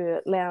on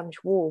her lounge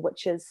wall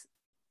which is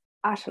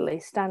utterly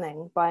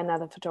stunning, by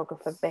another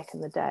photographer back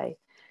in the day.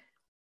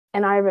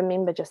 And I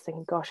remember just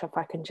thinking, gosh, if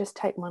I can just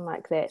take one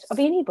like that, of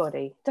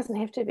anybody, it doesn't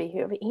have to be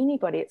her, of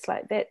anybody. It's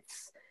like,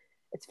 it's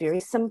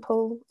very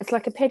simple. It's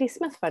like a Patti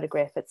Smith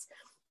photograph. It's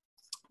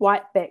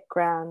white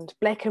background,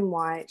 black and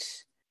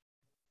white,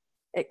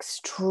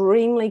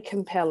 extremely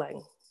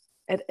compelling.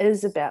 It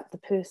is about the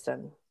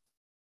person.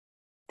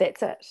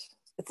 That's it.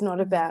 It's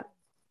not about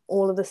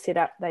all of the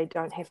setup. They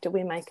don't have to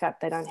wear makeup.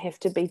 They don't have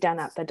to be done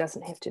up. There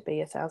doesn't have to be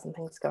 1,000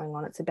 things going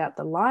on. It's about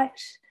the light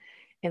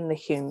and the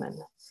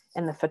human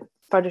and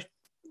the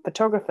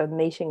photographer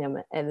meeting him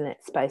in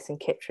that space and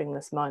capturing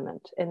this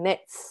moment. And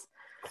that's,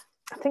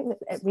 I think that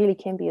it really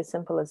can be as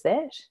simple as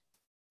that.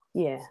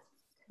 Yeah.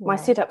 My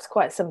setup's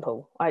quite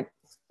simple. At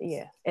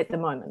the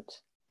moment.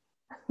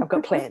 I've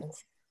got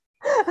plans.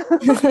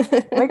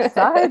 I'm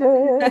excited.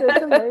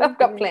 I've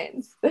got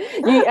plans.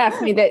 You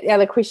asked me that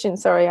other question.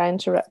 Sorry, I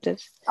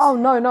interrupted. Oh,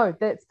 no,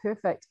 that's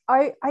perfect.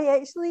 I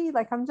actually,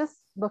 like, I'm just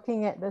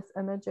looking at this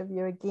image of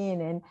you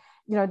again, and,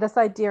 you know, this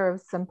idea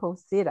of simple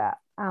setup.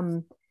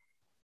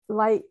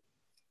 Like,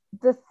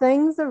 the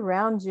things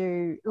around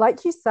you,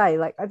 like you say,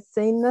 like, I've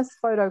seen this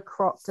photo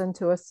cropped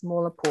into a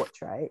smaller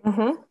portrait,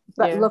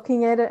 but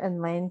looking at it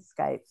in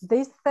landscape,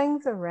 these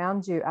things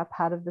around you are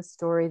part of the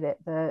story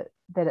that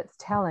it's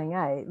telling,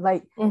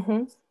 like,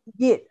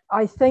 yet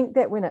I think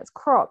that when it's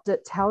cropped,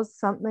 it tells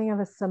something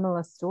of a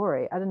similar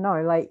story. I don't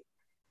know, like,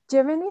 do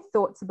you have any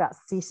thoughts about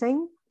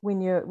setting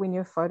when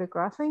you're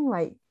photographing,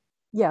 like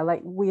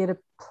where to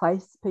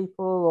place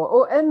people,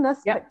 or in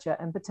this picture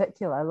in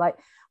particular, like,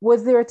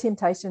 was there a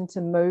temptation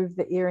to move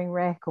the earring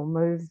rack or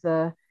move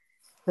the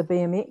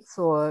BMX,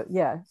 or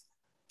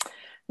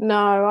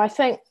No, I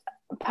think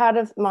part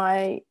of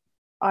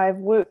I've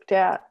worked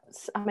out,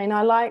 I mean,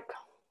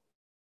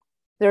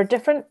 there are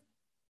different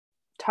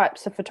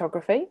types of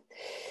photography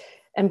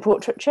in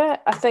portraiture.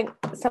 I think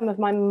some of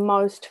my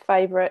most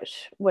favourite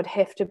would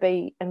have to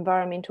be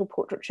environmental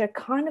portraiture,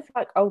 kind of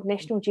like old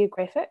National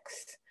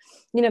Geographics.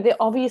 You know, they're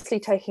obviously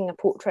taking a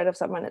portrait of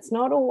someone. It's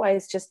not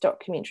always just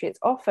documentary. It's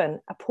often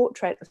a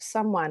portrait of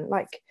someone,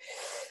 like,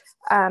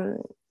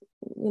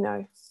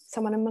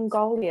 someone in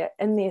Mongolia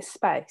in their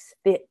space.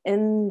 They're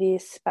in their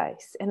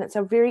space. And it's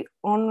a very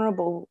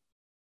honourable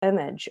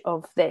image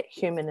of that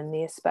human in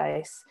their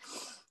space.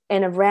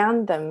 And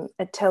around them,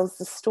 it tells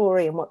the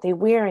story, and what they're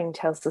wearing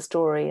tells the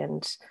story,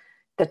 and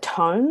the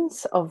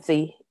tones of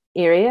the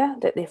area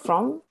that they're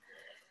from.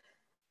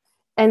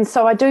 And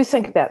so I do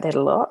think about that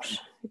a lot,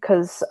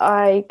 because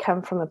I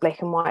come from a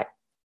black and white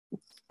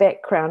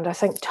background. I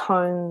think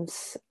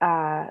tones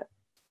it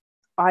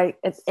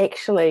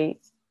actually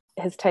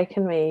has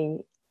taken me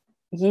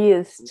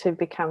years to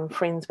become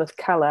friends with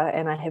colour,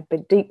 and I have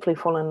been deeply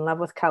fallen in love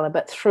with colour,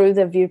 but through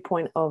the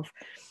viewpoint of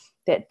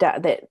that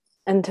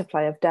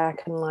interplay of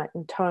dark and light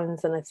and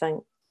tones. And I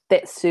think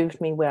that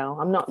served me well.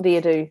 I'm not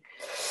there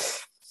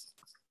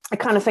I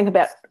kind of think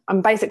about,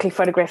 I'm basically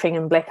photographing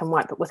in black and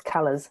white, but with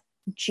colours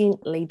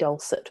gently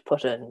dulcet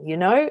put in, you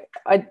know.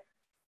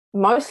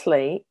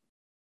 Mostly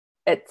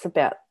it's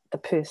about the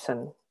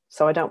person,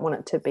 so I don't want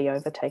it to be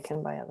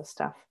overtaken by other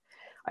stuff.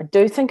 I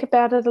do think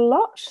about it a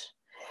lot.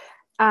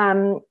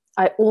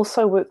 I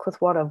also work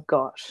with what I've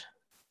got.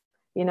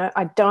 You know,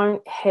 I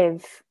don't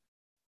have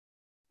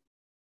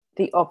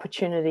the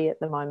opportunity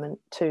at the moment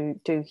to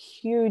do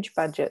huge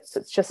budgets.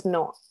 It's just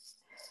not.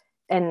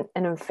 And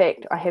in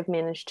fact, I have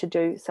managed to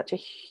do such a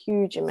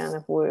huge amount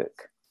of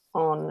work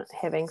on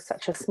having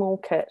such a small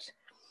kit.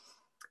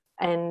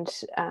 And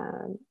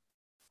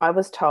I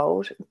was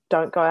told,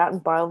 don't go out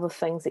and buy all the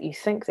things that you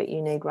think that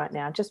you need right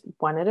now, just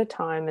one at a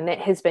time. And that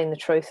has been the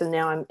truth. And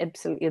now I'm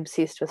absolutely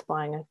obsessed with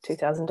buying a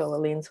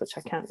 $2,000 lens, which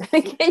I can't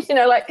really get,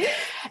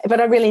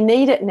 but I really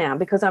need it now,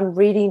 because I'm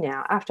ready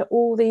now. After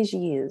all these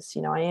years,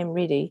 I am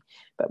ready.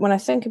 But when I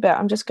think about,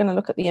 I'm just going to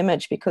look at the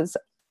image, because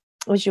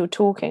as you're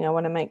talking, I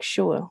want to make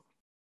sure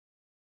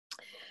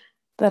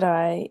that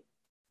I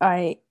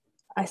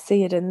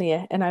see it in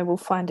there, and I will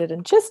find it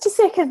in just a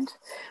second.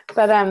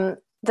 But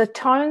the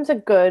tones are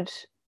good.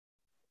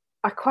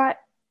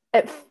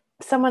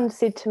 Someone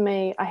said to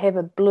me, I have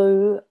a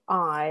blue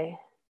eye,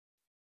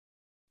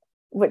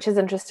 which is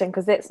interesting,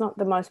 because that's not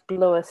the most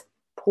bluest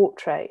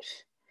portrait.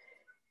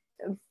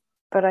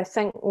 But I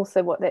think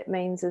also what that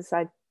means is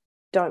I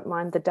don't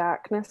mind the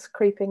darkness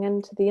creeping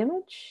into the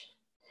image.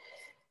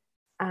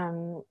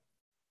 I'm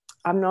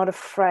not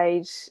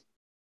afraid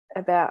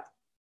about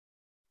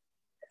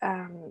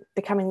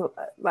becoming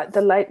like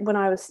when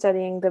I was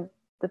studying,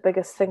 the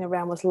biggest thing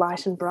around was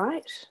light and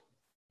bright.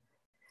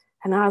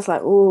 And I was like,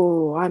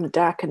 oh, I'm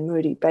dark and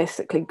moody,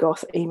 basically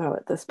goth emo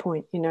at this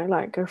point,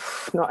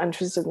 not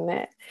interested in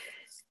that.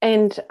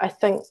 And I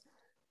think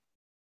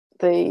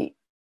I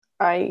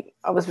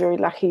was very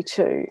lucky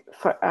to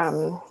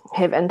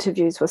have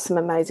interviews with some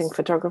amazing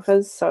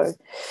photographers. So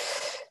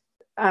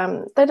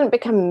they didn't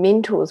become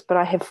mentors, but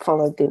I have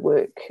followed their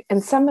work.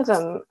 And some of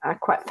them are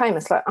quite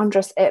famous, like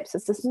Andras Apps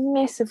is this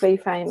massively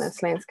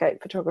famous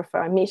landscape photographer.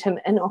 I met him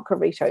in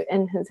Okarito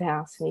in his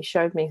house, and he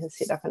showed me his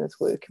setup and his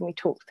work, and we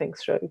talked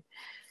things through.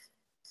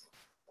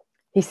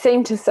 He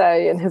seemed to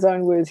say, in his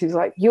own words, he's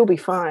like, you'll be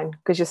fine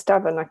because you're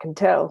stubborn, I can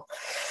tell.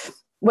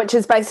 Which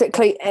is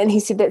basically, and he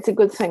said that's a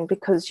good thing,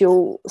 because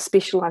you'll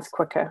specialise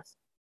quicker.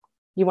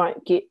 You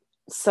won't get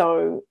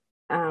so...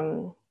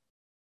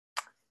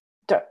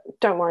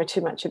 Don't worry too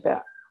much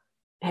about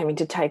having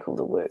to take all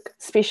the work.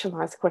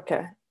 Specialise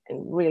quicker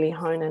and really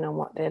hone in on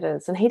what that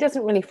is. And he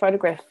doesn't really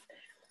photograph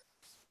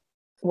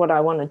what I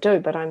want to do,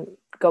 but I'm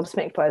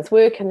gobsmacked by his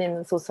work. And then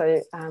there's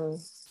also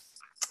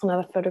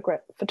another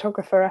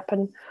photographer up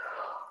in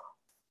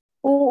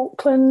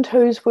Auckland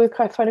whose work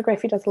I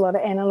photograph. He does a lot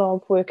of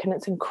analog work, and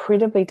it's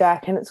incredibly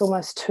dark, and it's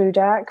almost too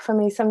dark for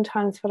me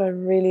sometimes, but I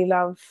really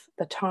love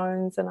the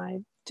tones, and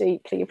I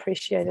deeply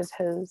appreciated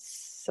his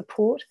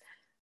support.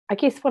 I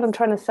guess what I'm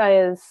trying to say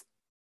is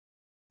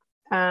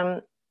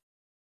I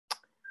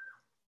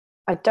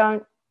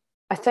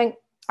think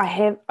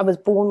I was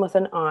born with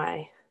an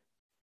eye.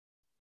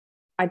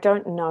 I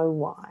don't know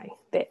why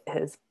that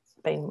has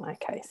been my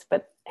case,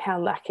 but how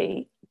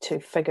lucky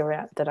to figure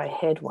out that I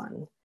had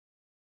one.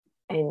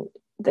 And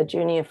the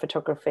journey of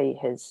photography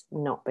has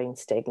not been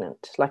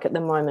stagnant. Like at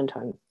the moment,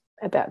 I'm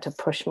about to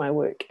push my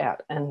work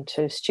out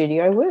into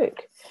studio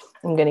work.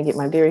 I'm going to get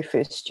my very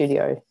first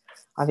studio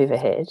I've ever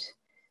had,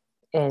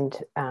 and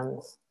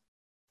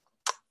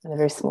in a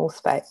very small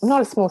space,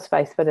 not a small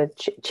space, but a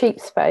cheap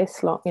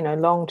space,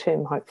 long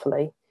term,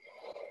 hopefully,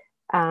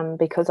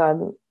 because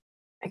I'm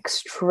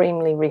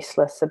extremely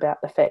restless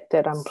about the fact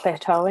that I'm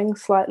plateauing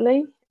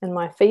slightly in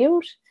my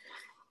field,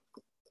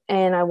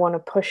 and I want to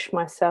push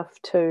myself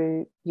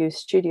to use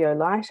studio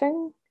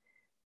lighting,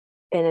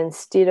 and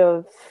instead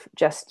of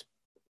just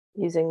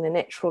using the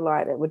natural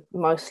light, it would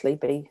mostly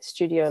be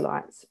studio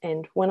lights.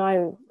 And when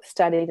I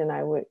studied and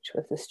I worked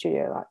with the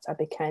studio lights, I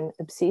became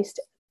obsessed,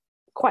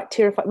 quite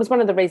terrified. It was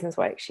one of the reasons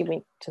why I actually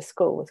went to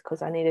school, was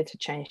because I needed to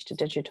change to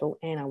digital,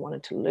 and I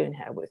wanted to learn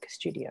how to work a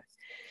studio.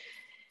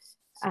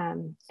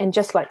 And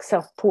just like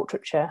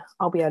self-portraiture,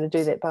 I'll be able to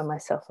do that by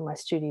myself in my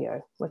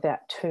studio without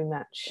too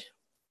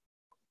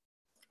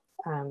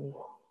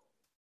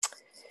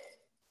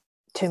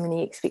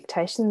many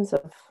expectations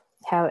of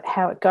how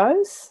it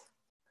goes.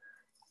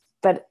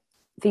 But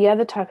the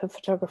other type of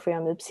photography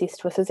I'm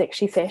obsessed with is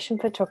actually fashion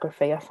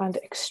photography. I find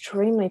it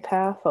extremely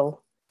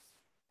powerful,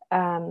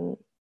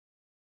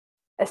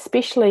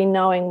 especially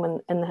knowing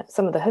when in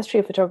some of the history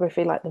of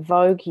photography, like the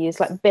Vogue years,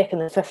 like back in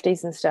the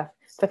 50s and stuff,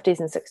 50s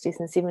and 60s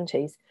and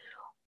 70s,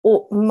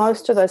 or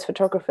most of those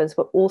photographers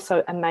were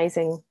also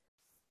amazing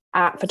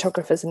art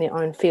photographers in their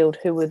own field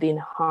who were then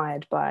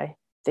hired by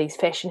these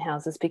fashion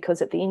houses,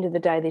 because at the end of the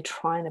day, they're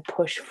trying to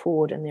push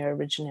forward in their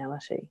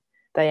originality.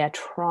 They are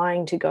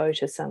trying to go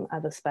to some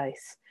other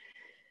space.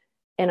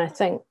 And I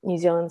think New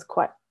Zealand's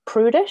quite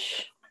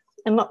prudish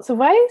in lots of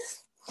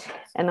ways.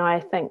 And I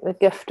think the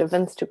gift of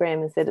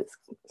Instagram is that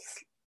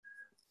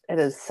it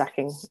is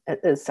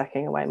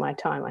sucking away my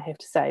time, I have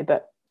to say.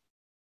 But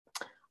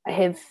I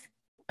have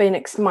been,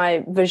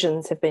 my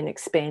visions have been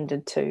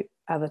expanded to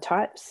other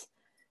types.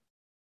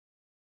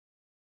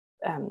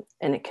 And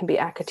it can be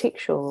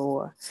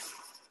architectural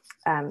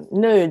or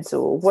nudes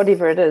or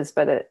whatever it is,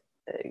 but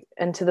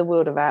into the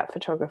world of art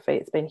photography,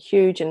 it's been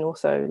huge. And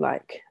also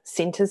like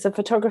centres of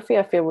photography.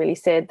 I feel really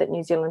sad that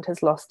New Zealand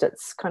has lost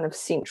its kind of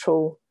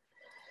central,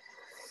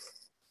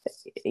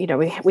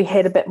 we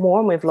had a bit more,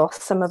 and we've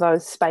lost some of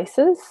those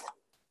spaces.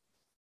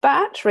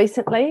 But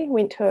recently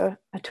went to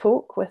a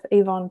talk with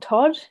Yvonne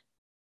Todd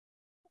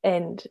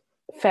and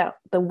felt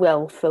the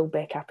well fill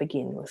back up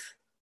again. Was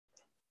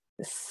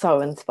so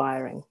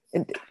inspiring,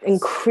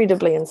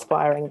 incredibly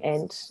inspiring,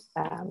 and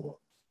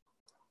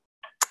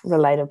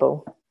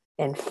relatable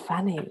and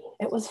funny.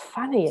 It was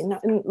funny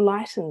and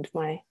lightened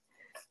my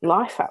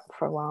life up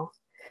for a while.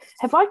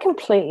 Have I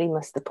completely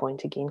missed the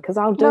point again? Because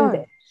I'll do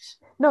that.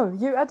 No,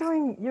 you are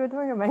doing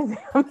amazing.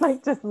 I'm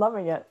like just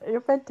loving it.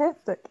 You're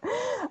fantastic.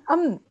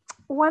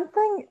 One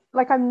thing,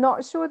 like, I'm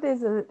not sure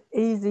there's an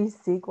easy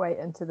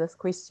segue into this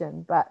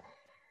question, but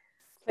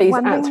please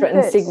answer it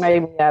and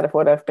segue me out of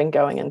what I've been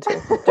going into.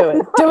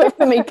 Do it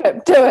for me,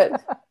 Pip. Do it.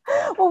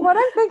 Well, what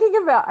I'm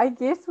thinking about, I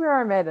guess where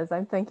I'm at is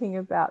I'm thinking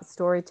about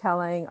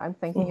storytelling. I'm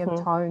thinking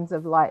of tones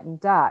of light and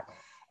dark,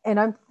 and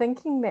I'm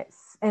thinking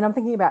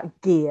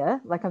about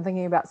gear, like I'm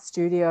thinking about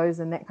studios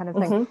and that kind of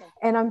thing.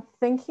 And I'm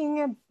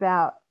thinking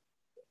about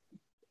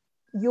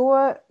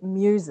your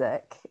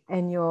music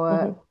and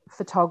your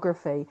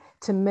photography,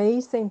 to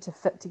me, seem to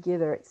fit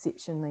together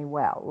exceptionally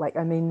well. Like,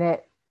 I mean,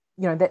 that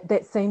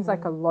seems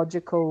like a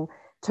logical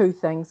two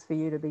things for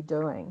you to be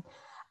doing.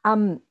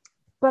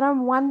 But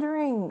I'm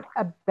wondering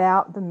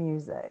about the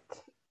music,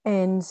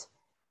 and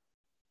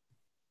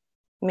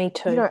me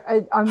too.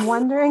 I'm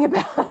wondering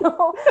about,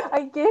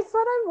 I guess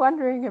what I'm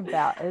wondering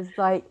about is,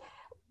 like,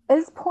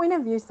 is point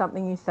of view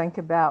something you think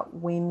about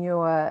when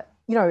you're,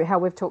 how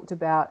we've talked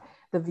about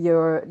the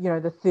viewer,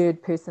 the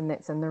third person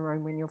that's in the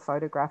room when you're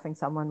photographing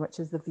someone, which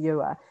is the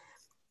viewer.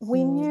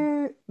 When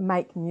you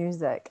make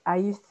music, are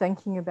you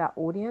thinking about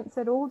audience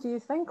at all, do you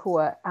think?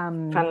 Or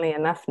funnily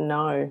enough,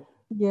 no.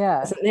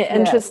 Yeah. Isn't that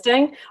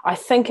interesting? I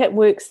think it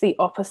works the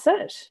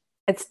opposite.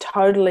 It's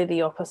totally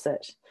the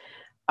opposite.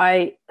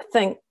 I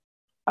think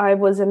I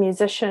was a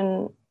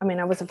musician. I mean,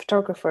 I was a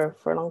photographer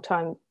for a long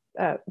time,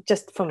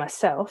 just for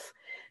myself,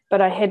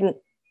 but I hadn't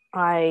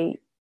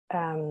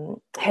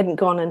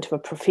gone into a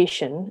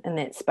profession in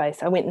that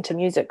space. I went into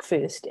music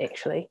first,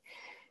 actually,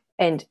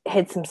 and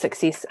had some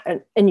success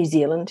in New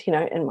Zealand,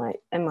 in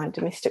my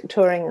domestic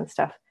touring and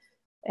stuff,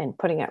 and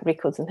putting out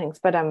records and things.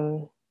 But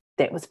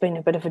that was been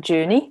a bit of a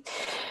journey.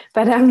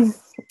 But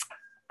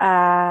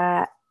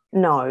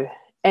no.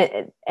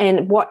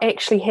 And what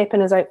actually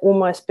happened is I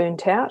almost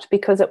burnt out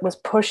because it was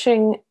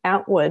pushing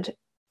outward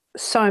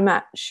so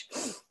much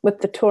with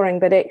the touring.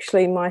 But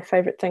actually my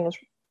favourite thing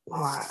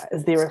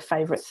is there a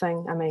favourite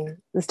thing? I mean,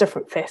 there's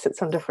different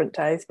facets on different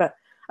days, but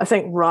I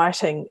think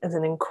writing is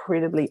an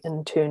incredibly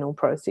internal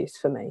process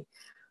for me.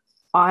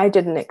 I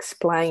didn't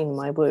explain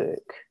my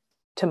work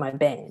to my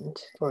band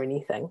or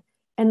anything,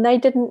 and they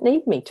didn't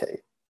need me to.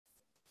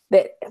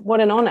 What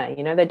an honour,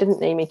 they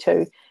didn't need me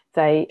to.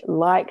 They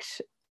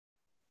liked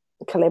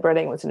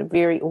collaborating. It was a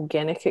very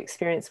organic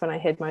experience when I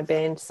had my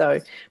band, so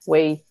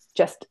we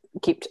just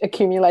kept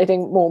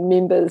accumulating more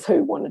members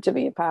who wanted to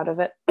be a part of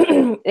it.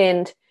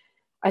 And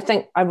I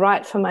think I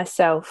write for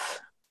myself.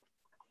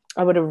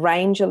 I would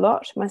arrange a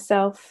lot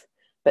myself,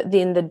 but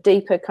then the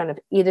deeper kind of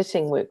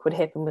editing work would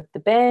happen with the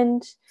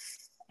band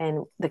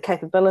and the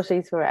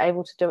capabilities we were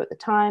able to do at the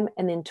time.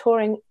 And then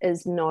touring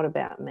is not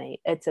about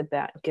me. It's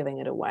about giving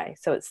it away.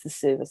 So it's the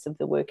service of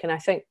the work. And I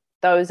think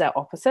those are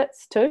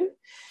opposites too.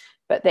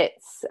 But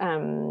that's,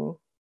 I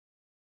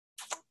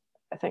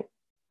think,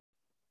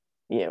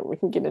 yeah, we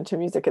can get into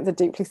music. It's a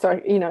deeply,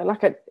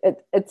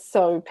 it's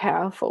so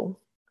powerful.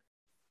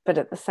 But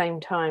at the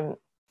same time,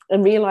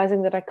 and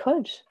realizing that I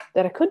could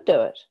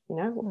do it,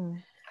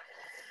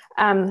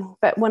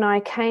 But when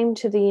I came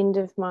to the end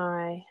of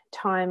my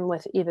time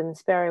with Evan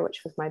Sparrow,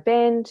 which was my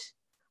band,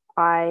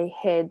 I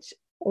had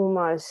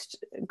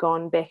almost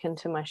gone back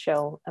into my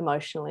shell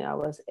emotionally. I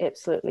was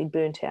absolutely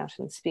burnt out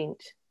and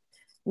spent,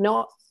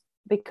 not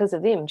because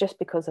of them, just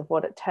because of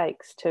what it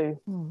takes to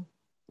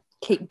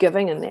keep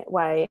giving in that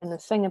way. And the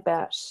thing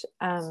about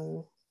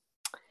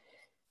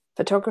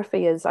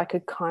photography is I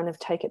could kind of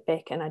take it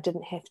back, and I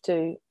didn't have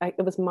to.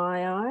 It was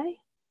my eye,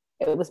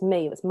 it was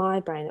me, it was my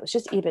brain, it was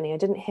just Ebony. I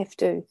didn't have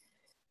to.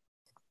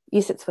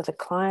 Yes, it's with a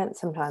client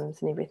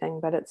sometimes and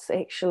everything, but it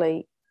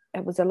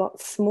was a lot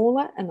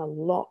smaller and a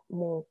lot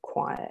more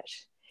quiet.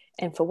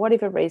 And for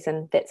whatever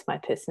reason, that's my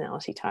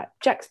personality type.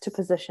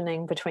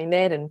 Juxtapositioning between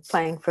that and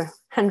playing for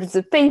hundreds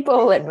of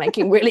people and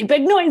making really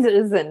big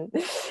noises. And,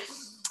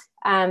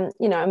 I'm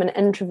an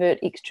introvert,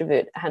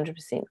 extrovert,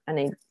 100%. I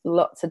need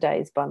lots of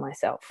days by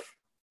myself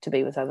to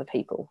be with other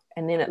people.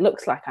 And then it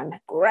looks like I'm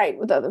great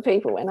with other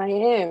people, and I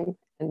am.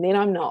 And then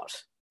I'm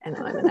not. And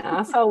I'm an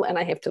asshole, and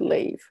I have to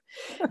leave.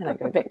 And I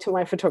go back to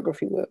my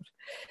photography world.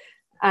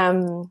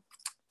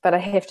 But I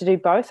have to do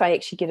both. I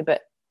actually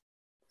get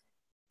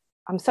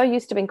I'm so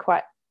used to being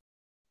quite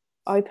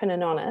open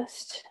and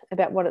honest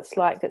about what it's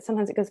like that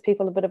sometimes it gives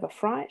people a bit of a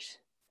fright.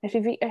 I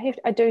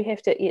do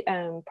have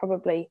to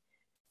probably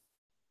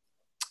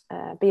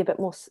be a bit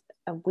more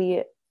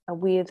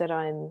aware that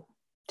I'm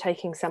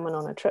taking someone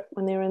on a trip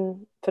when they're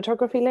in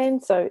photography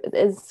land. So it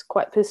is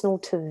quite personal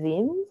to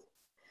them.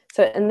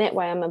 So in that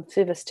way, I'm of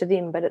service to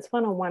them, but it's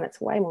one-on-one.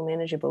 It's way more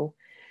manageable.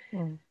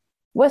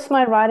 With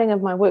my writing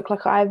of my work,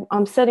 like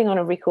I'm sitting on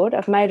a record.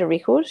 I've made a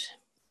record.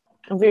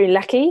 I'm very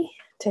lucky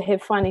to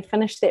have finally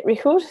finished that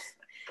record.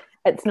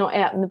 It's not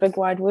out in the big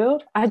wide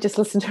world. I just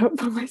listen to it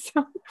by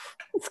myself.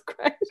 It's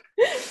great.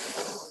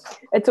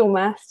 It's all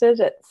mastered.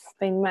 It's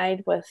been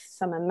made with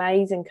some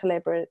amazing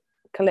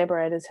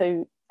collaborators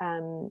who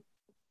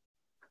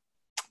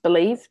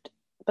believed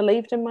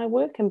in my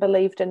work and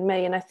believed in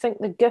me. And I think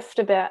the gift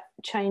about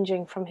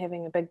changing from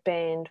having a big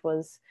band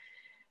was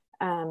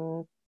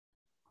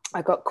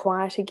I got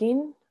quiet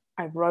again,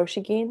 I wrote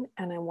again,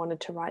 and I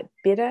wanted to write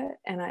better,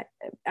 and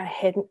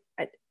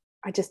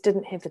I just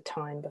didn't have the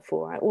time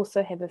before. I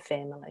also have a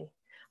family.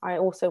 I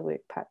also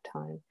work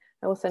part-time.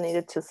 I also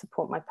needed to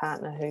support my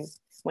partner who,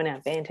 when our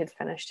band had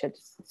finished, had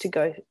to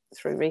go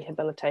through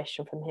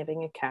rehabilitation from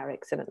having a car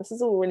accident. This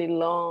is all really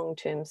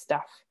long-term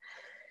stuff.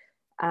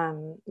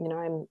 I'm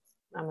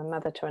a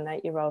mother to an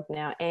 8-year-old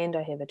now, and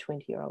I have a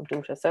 20-year-old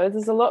daughter. So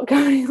there's a lot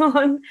going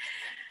on.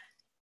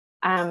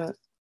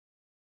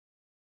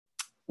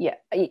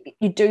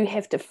 You do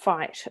have to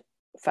fight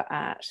for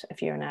art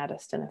if you're an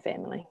artist in a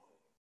family.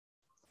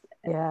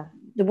 Yeah.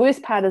 The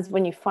worst part is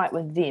when you fight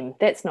with them.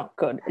 That's not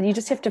good. You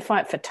just have to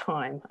fight for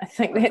time. I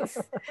think that's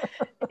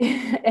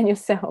and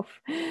yourself.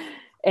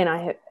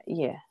 And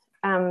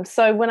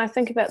so when I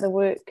think about the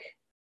work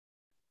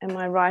and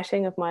my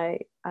writing of my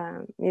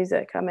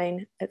music, I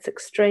mean, it's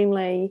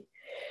extremely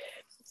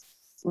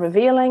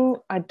revealing.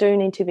 I do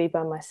need to be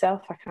by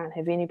myself. I can't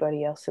have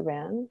anybody else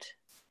around.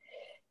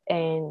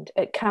 And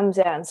it comes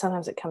out, and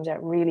sometimes it comes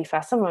out really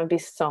fast. Some of my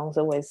best songs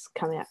always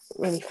come out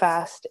really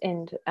fast.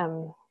 And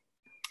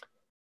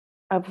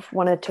I've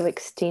wanted to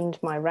extend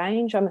my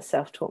range. I'm a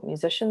self-taught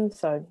musician,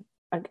 so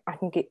I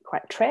can get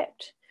quite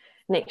trapped.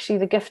 And actually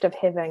the gift of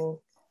having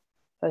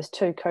those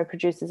two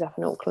co-producers up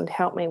in Auckland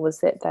helped me was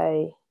that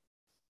they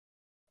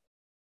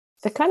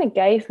kind of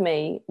gave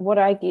me what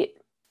I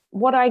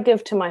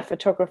give to my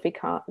photography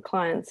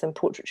clients and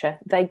portraiture.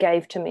 They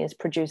gave to me as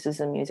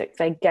producers in music.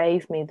 They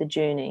gave me the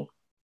journey.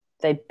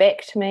 They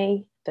backed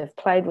me, they've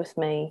played with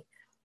me,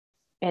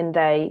 and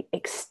they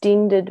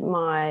extended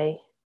my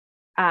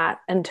art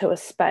into a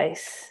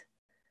space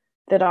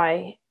that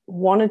I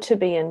wanted to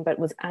be in but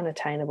was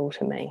unattainable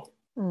to me.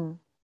 Mm.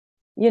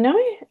 You know,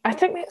 I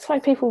think that's why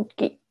people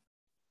get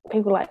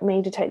people like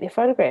me to take their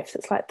photographs.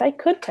 It's like they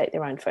could take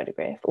their own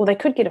photograph, or they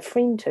could get a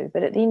friend to,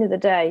 but at the end of the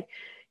day,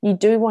 you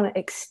do want to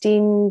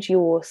extend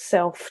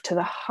yourself to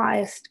the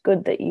highest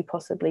good that you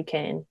possibly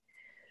can.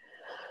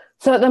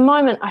 So at the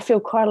moment, I feel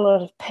quite a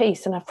lot of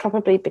peace, and I've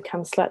probably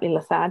become slightly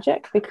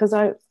lethargic because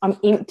I'm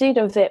emptied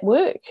of that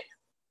work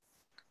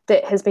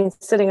that has been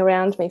sitting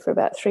around me for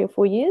about 3 or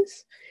 4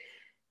 years.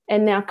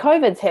 And now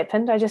COVID's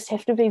happened. I just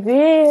have to be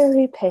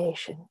very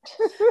patient.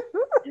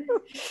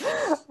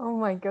 Oh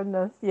my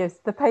goodness. Yes,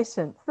 the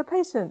patience.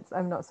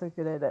 I'm not so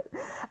good at it.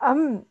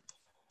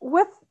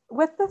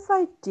 With this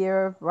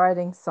idea of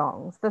writing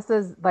songs, this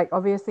is like,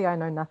 obviously I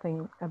know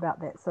nothing about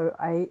that. So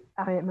I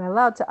am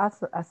allowed to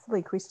ask a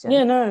silly question.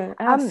 Yeah, no,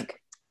 ask.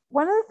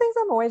 One of the things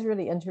I'm always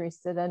really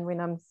interested in when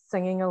I'm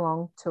singing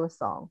along to a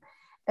song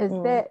is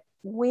that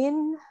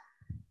when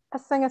a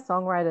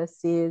singer-songwriter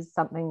says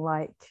something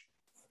like,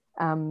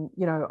 you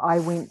know, I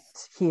went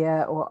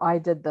here, or I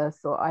did this,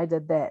 or I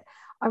did that,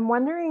 I'm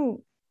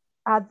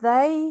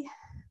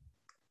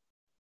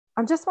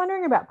just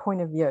wondering about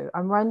point of view.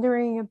 I'm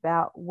wondering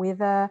about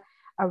whether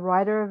a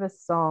writer of a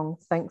song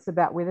thinks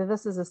about whether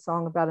this is a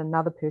song about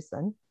another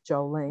person,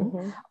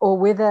 Jolene, or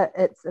whether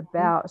it's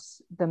about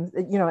them,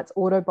 you know, it's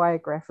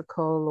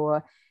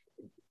autobiographical,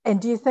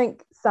 and do you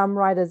think some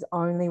writers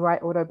only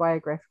write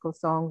autobiographical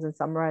songs and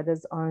some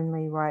writers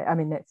only write, I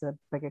mean, that's a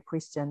bigger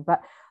question,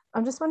 but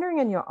I'm just wondering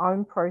in your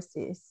own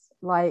process,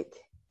 like,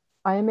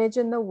 I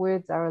imagine the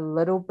words are a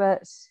little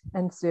bit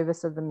in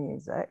service of the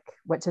music,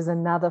 which is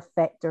another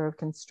factor of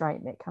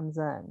constraint that comes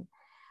in.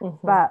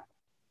 But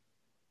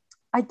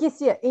I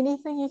guess, yeah,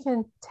 anything you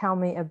can tell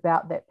me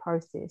about that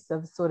process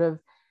of sort of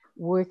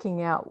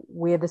working out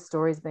where the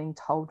story is being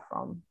told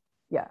from.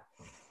 Yeah.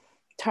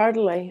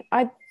 Totally.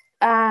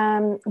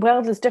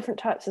 Well, there's different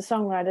types of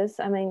songwriters.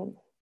 I mean,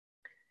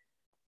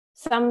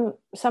 some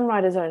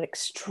writers are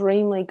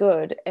extremely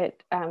good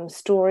at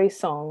story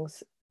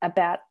songs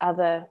about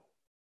other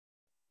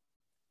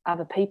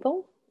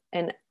people,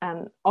 and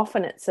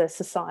often it's a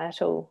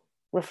societal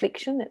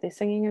reflection that they're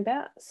singing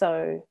about.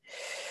 So,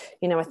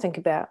 you know, I think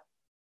about,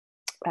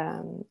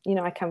 you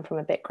know, I come from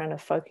a background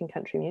of folk and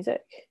country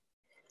music.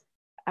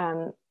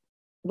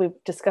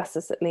 We've discussed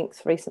this at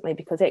length recently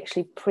because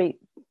actually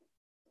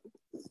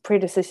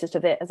predecessors to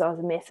that is I was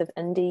a massive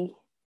indie,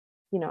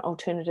 you know,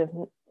 alternative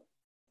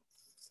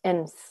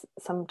and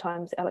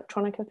sometimes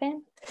electronica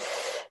fan.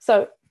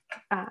 So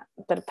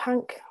bit of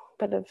punk,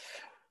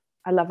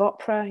 I love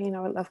opera, you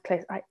know,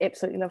 I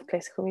absolutely love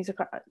classical music.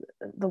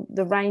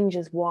 The range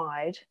is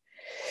wide.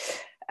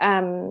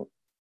 And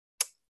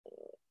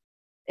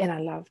I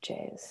love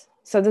jazz.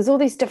 So there's all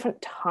these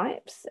different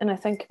types. And I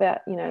think about,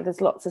 you know,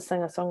 there's lots of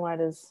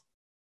singer-songwriters,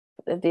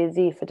 they're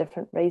there for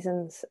different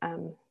reasons.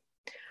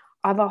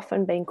 I've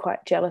often been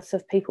quite jealous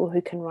of people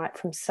who can write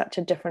from such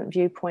a different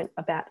viewpoint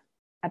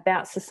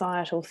about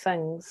societal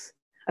things.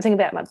 I think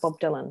about like Bob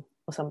Dylan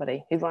or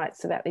somebody who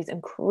writes about these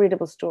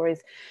incredible stories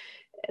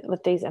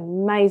with these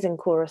amazing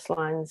chorus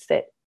lines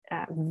that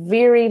are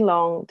very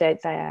long,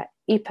 that they are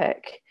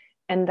epic,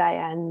 and they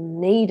are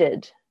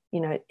needed.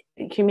 You know,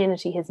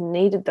 humanity has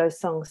needed those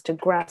songs to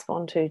grasp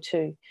onto,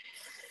 to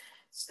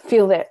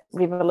feel that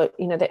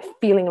that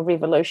feeling of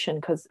revolution,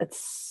 because it's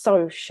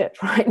so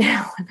shit right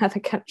now in other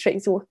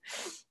countries or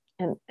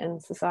in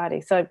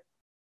society. So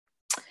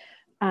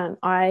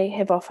I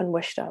have often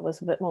wished I was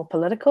a bit more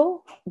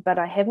political, but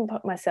I haven't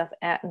put myself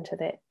out into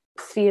that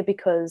sphere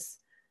because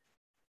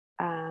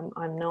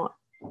I'm not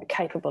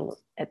capable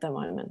at the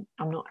moment.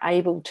 I'm not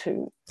able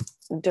to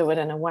do it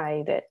in a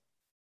way that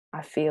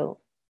I feel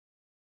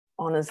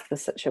honours the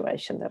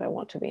situation that I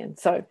want to be in.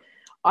 So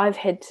I've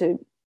had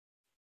to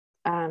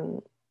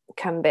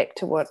come back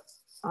to what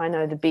I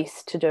know the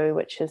best to do,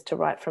 which is to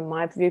write from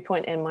my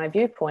viewpoint, and my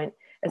viewpoint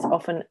is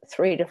often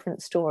 3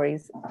 different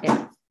stories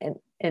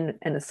in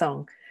a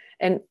song.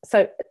 And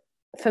so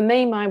for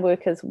me, my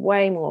work is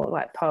way more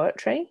like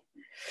poetry.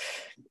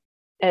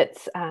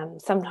 It's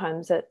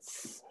sometimes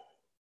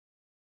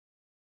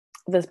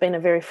there's been a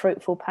very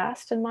fruitful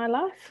past in my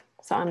life,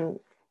 so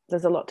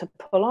there's a lot to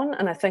pull on,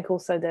 and I think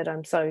also that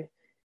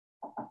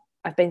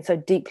I've been so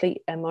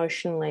deeply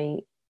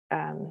emotionally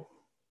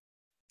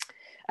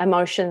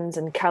emotions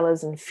and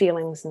colours and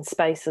feelings and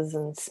spaces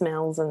and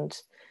smells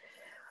and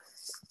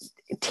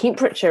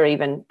temperature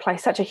even play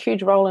such a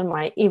huge role in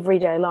my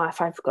everyday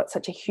life. I've got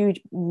such a huge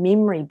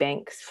memory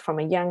bank from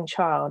a young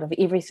child of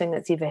everything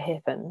that's ever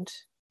happened.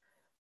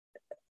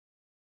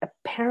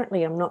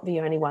 Apparently I'm not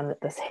the only one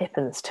that this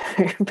happens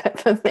to, but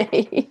for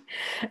me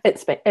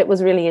it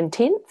was really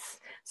intense.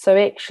 So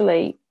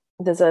actually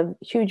there's a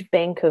huge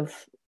bank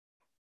of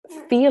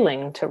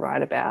feeling to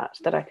write about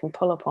that I can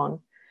pull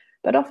upon,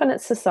 but often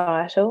it's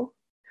societal,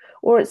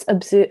 or it's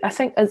I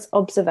think it's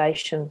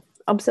observation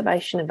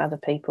of other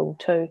people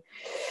too.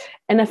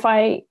 And if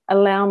I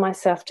allow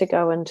myself to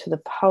go into the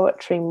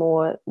poetry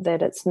more,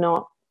 that it's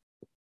not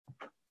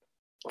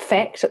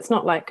fact, it's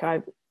not like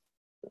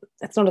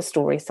it's not a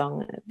story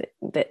song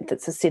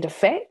that's a set of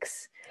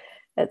facts.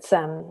 It's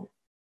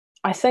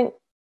I think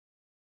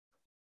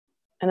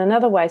in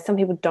another way, some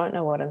people don't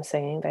know what I'm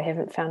singing. They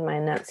haven't found my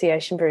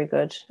enunciation very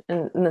good.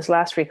 And in this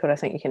last record, I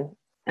think you can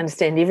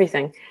understand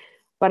everything.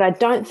 But I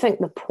don't think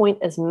the point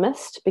is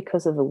missed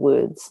because of the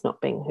words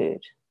not being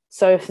heard.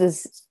 So if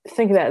there's,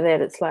 think about that,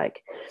 it's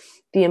like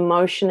the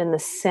emotion and the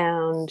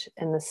sound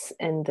and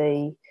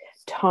the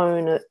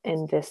tone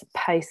and this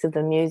pace of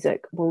the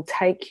music will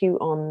take you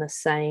on the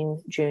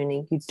same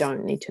journey. You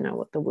don't need to know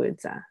what the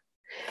words are.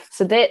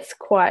 So that's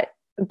quite,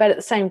 but at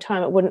the same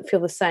time, it wouldn't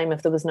feel the same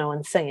if there was no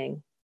one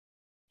singing.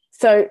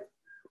 So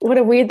what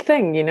a weird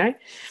thing, you know.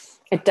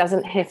 It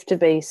doesn't have to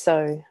be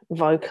so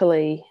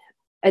vocally.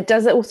 It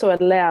does also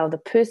allow the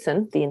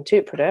person, the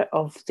interpreter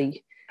of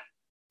the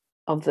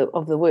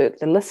work,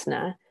 the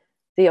listener,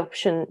 the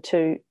option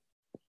to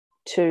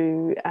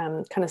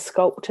kind of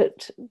sculpt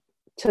it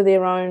to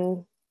their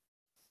own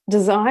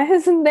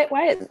desires in that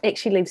way. It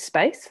actually leaves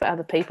space for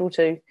other people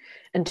to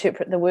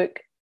interpret the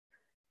work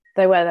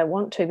the way they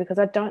want to, because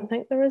I don't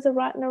think there is a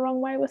right and a wrong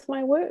way with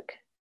my work.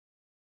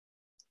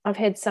 I've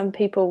had some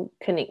people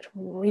connect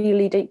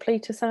really deeply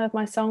to some of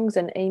my songs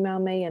and email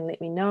me and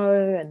let me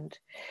know,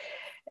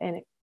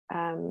 and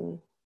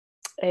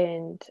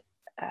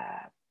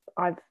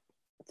I've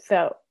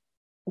felt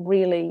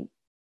really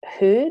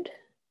heard.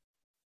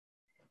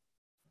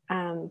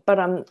 But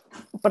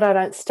I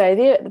don't stay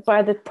there.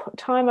 By the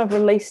time I've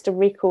released a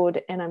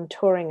record and I'm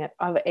touring it,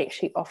 I've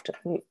actually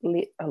often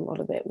let a lot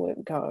of that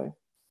work go.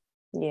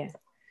 Yeah.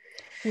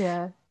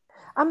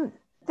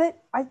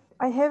 That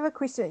I have a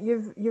question.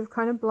 You've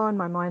kind of blown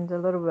my mind a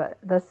little bit.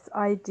 This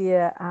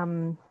idea,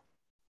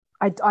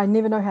 I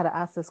never know how to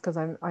ask this because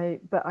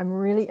but I'm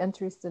really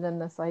interested in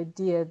this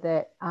idea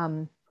that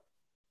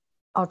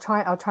I'll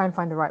try and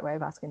find the right way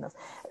of asking this.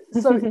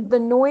 So the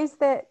noise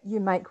that you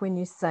make when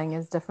you sing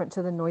is different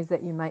to the noise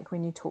that you make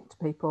when you talk to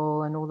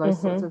people and all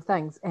those sorts of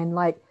things. And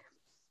like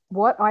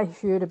what I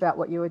heard about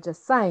what you were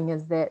just saying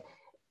is that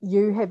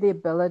you have the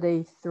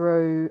ability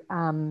through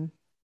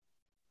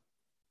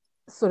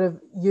sort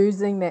of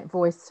using that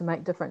voice to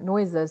make different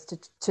noises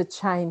to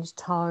change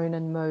tone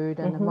and mood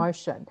and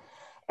emotion.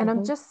 And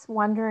I'm just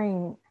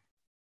wondering,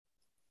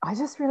 I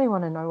just really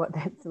want to know what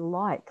that's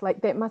like.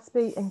 Like that must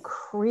be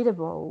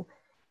incredible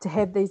to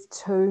have these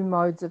two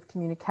modes of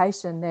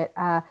communication that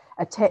are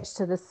attached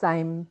to the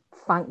same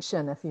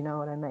function, if you know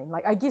what I mean.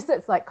 Like, I guess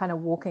it's like kind of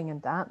walking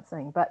and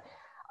dancing, but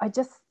I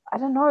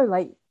don't know,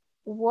 like,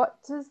 what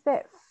does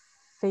that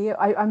feel?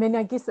 I mean,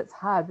 I guess it's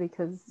hard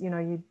because, you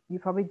know, you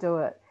probably do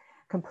it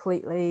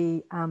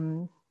completely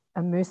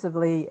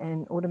immersively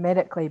and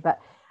automatically, but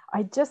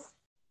I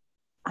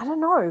don't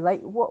know,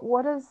 like,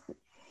 what is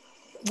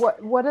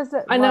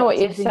it? I know like what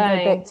you're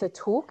saying. Go back to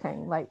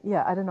talking, like,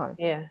 yeah, I don't know.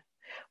 Yeah.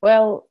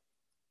 Well,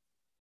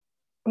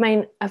 I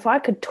mean, if I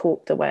could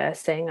talk the way I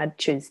sing, I'd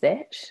choose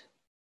that.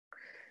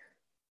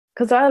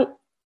 Because I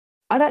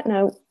don't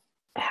know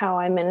how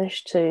I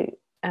managed to.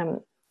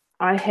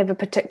 I have a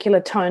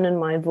particular tone in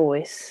my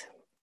voice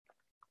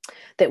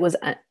that was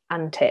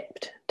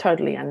untapped,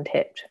 totally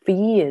untapped for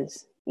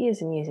years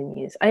and years and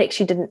years. I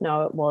actually didn't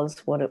know it was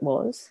what it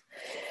was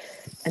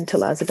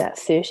until I was about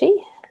 30.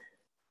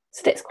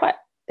 So that's quite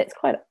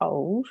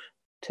old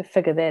to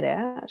figure that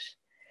out.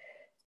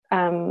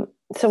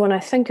 So when I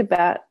think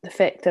about the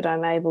fact that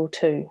I'm able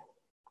to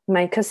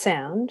make a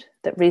sound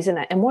that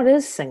resonates, and what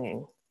is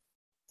singing?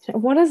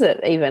 What is it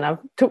even? I've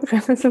talked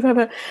about this with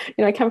other, you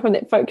know, I come from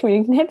that folk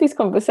community, you can have these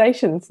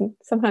conversations, and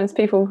sometimes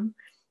people,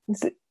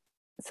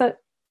 so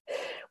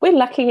we're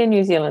lucky in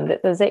New Zealand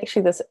that there's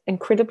actually this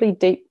incredibly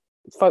deep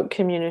folk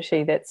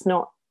community that's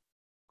not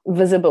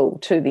visible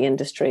to the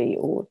industry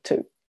or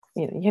to,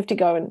 you know, you have to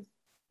go and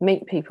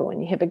meet people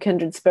and you have a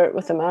kindred spirit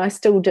with them, and I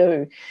still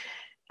do.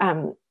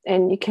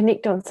 And you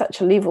connect on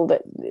such a level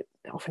that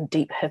often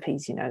deep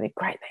hippies, you know, they're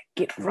great,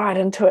 they get right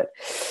into it.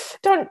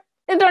 Don't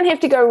have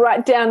to go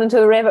right down into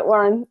the rabbit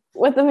warren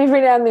with them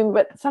every now and then,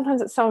 but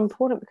sometimes it's so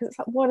important because it's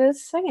like, what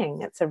is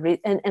singing? It's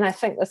and I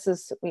think this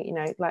is, you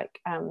know,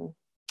 like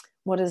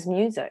what is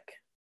music?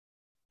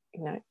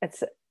 You know,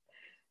 it's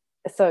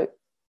so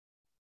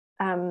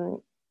I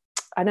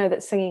know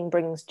that singing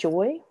brings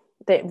joy,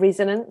 that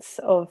resonance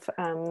of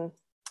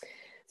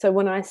so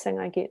when I sing,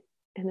 I get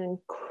an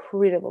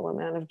incredible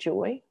amount of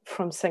joy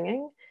from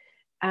singing.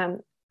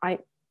 I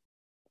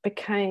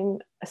became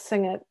a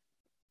singer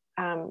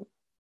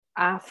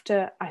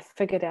after I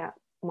figured out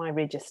my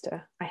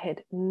register. I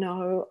had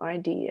no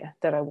idea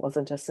that I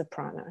wasn't a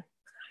soprano.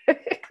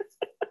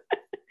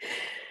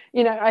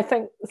 You know, I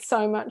think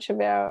so much of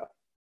our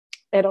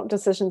adult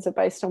decisions are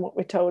based on what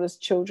we're told as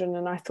children,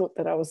 and I thought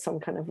that I was some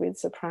kind of weird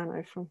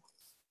soprano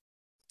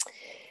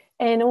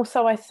and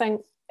also I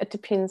think it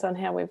depends on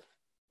how we've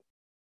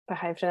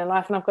behaved in our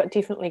life, and I've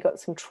definitely got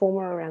some trauma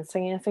around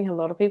singing. I think a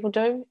lot of people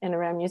do, and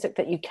around music,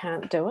 that you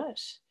can't do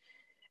it.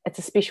 It's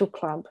a special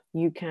club.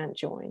 You can't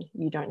join.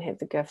 You don't have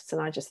the gifts,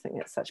 and I just think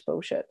that's such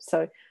bullshit.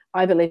 So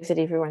I believe that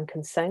everyone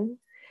can sing.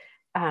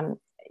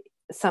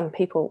 Some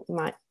people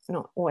might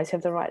not always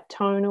have the right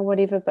tone or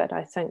whatever, but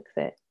I think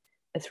that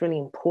is really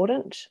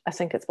important. I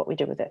think it's what we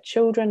do with our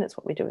children, it's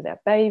what we do with our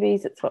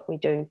babies, it's what we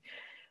do,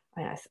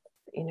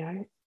 you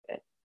know,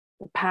 at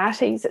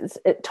parties, it's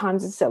at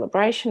times of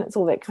celebration, it's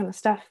all that kind of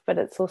stuff. But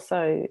it's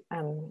also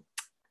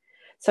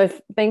so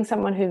being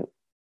someone who,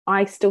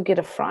 I still get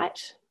a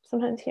fright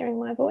sometimes hearing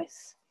my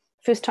voice.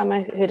 First time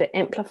I heard it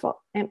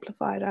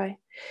amplified,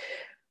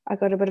 I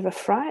got a bit of a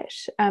fright.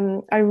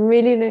 I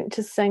really learned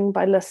to sing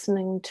by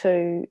listening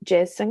to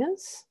jazz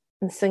singers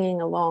and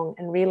singing along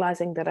and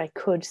realizing that I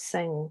could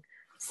sing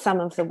some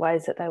of the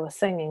ways that they were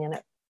singing. And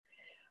I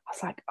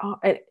was like,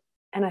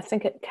 and I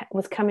think it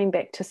was coming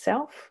back to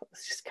self. It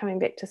was just coming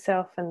back to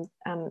self. And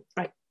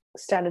I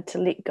started to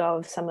let go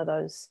of some of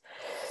those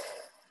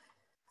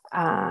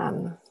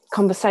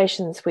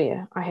conversations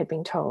where I had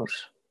been told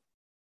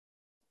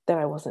that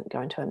I wasn't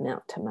going to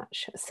amount to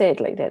much.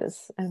 Sadly, that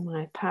is in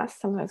my past,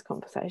 some of those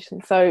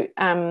conversations. So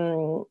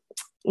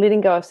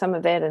letting go of some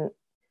of that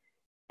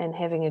and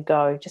having a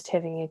go, just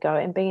having a go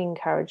and being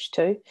encouraged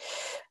to.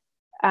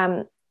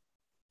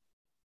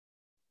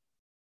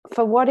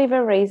 For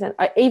whatever reason,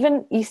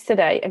 even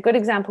yesterday, a good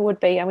example would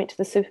be I went to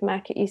the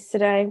supermarket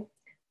yesterday,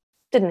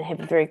 didn't have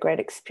a very great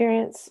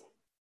experience,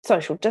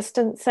 social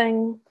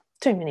distancing,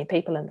 too many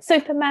people in the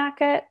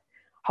supermarket,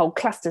 whole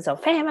clusters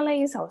of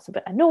families. I was a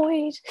bit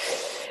annoyed.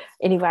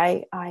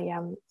 Anyway, I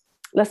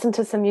listened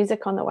to some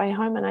music on the way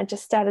home and I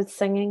just started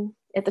singing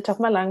at the top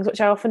of my lungs,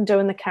 which I often do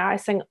in the car. I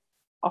sing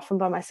often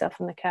by myself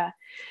in the car.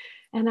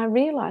 And I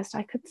realised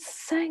I could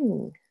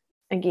sing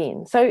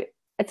again. So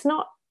it's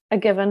not a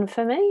given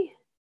for me.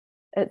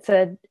 It's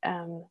a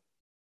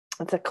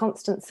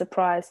constant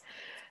surprise.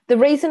 The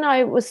reason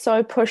I was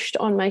so pushed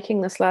on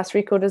making this last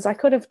record is I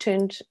could have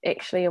turned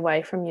actually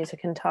away from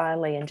music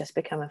entirely and just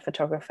become a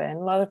photographer. And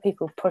a lot of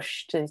people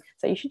push to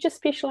say you should just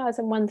specialize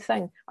in one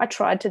thing. I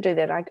tried to do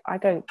that. I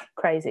go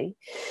crazy.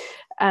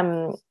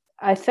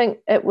 I think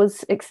it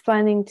was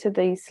explaining to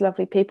these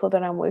lovely people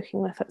that I'm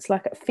working with. It's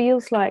like, it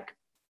feels like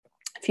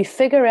if you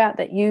figure out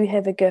that you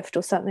have a gift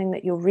or something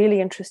that you're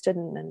really interested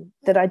in and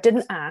that I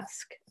didn't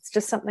ask, it's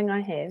just something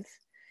I have,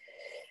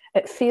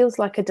 it feels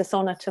like a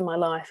dishonor to my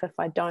life if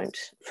I don't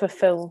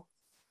fulfill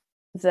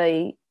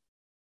the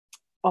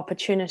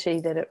opportunity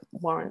that it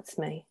warrants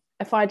me.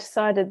 If I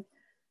decided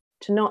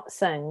to not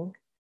sing,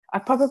 I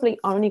probably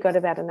only got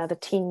about another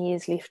 10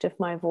 years left of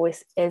my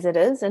voice as it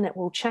is, and it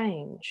will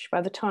change. By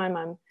the time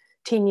I'm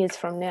 10 years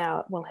from now,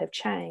 it will have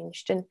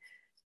changed. And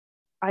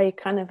I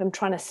kind of am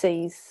trying to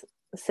seize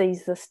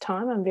this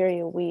time. I'm very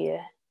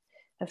aware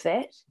of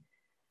that.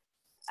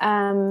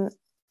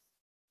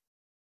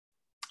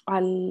 I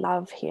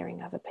love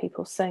hearing other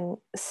people sing,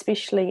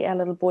 especially our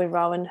little boy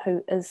Rowan,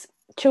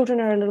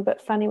 children are a little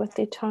bit funny with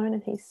their tone,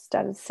 and he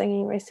started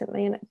singing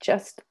recently, and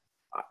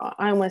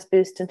I almost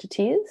burst into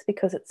tears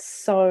because it's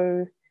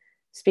so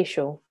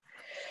special.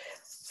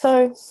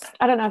 So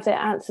I don't know if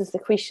that answers the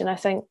question. I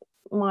think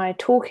my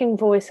talking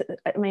voice,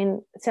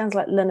 it sounds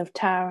like Lynn of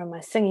Tara, and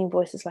my singing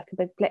voice is like a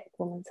big black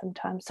woman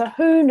sometimes. So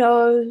who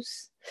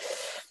knows?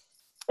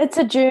 It's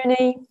a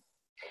journey.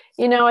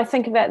 I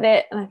think about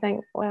that and I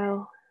think,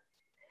 well,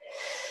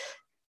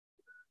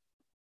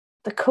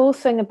 the cool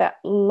thing about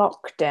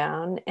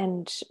lockdown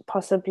and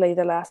possibly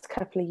the last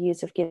couple of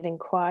years of getting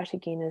quiet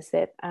again is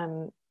that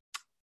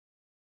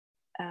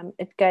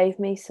it gave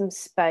me some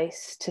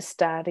space to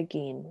start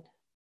again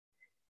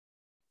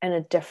in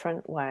a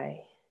different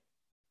way.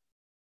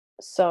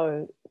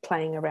 So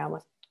playing around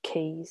with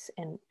keys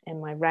and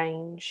my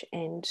range,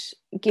 and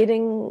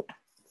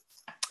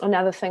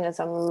another thing is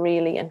I'm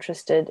really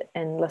interested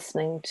in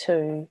listening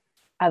to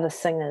other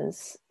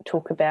singers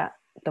talk about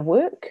the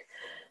work.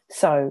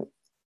 So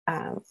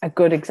a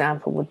good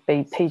example would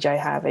be PJ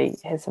Harvey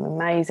has some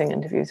amazing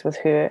interviews with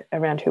her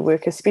around her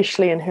work,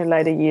 especially in her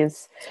later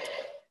years,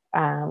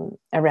 around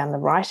the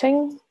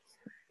writing,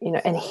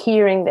 and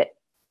hearing that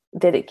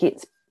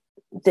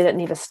it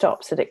never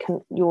stops, that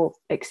your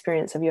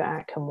experience of your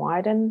art can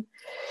widen.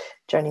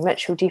 Joni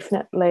Mitchell,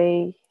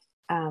 definitely.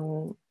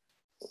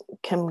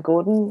 Kim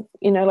Gordon,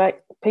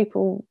 like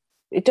people,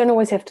 you don't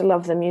always have to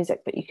love the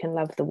music, but you can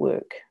love the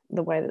work,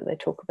 the way that they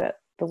talk about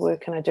the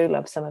work, and I do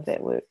love some of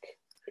that work,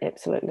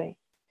 absolutely.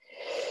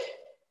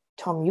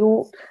 Tom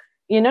York,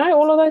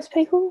 all of those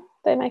people,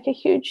 they make a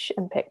huge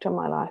impact on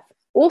my life.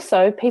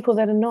 Also, people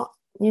that are not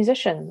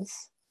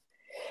musicians.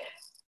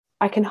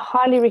 I can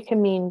highly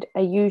recommend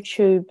a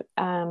YouTube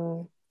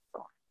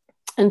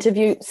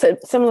interview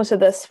similar to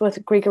this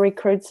with Gregory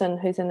Crewdson,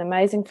 who's an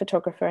amazing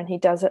photographer, and he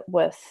does it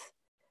with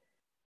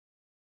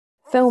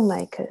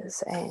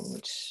filmmakers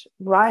and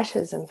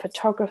writers and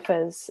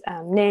photographers.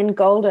 Nan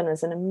Golden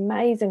is an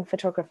amazing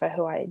photographer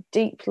who I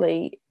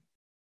deeply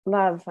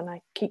love, and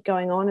I keep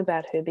going on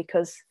about her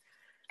because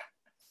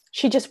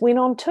she just went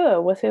on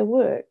tour with her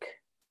work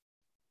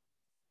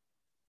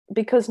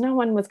because no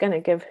one was going to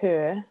give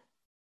her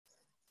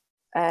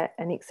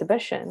an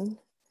exhibition,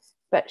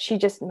 but she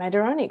just made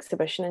her own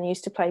exhibition and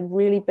used to play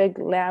really big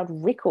loud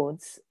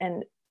records,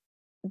 and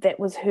that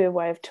was her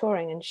way of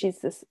touring. And she's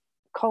this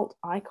cult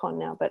icon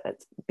now, but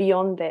it's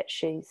beyond that.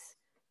 She's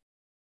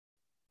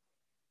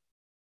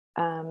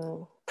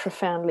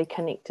profoundly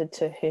connected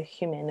to her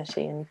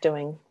humanity and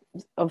doing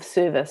of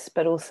service,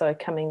 but also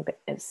coming back.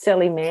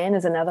 Sally Mann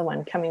is another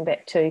one, coming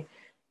back to,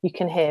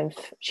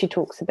 she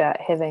talks about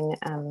having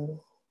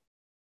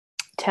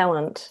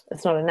talent.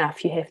 It's not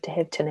enough. You have to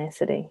have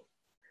tenacity.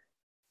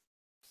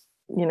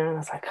 And I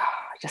was like,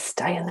 just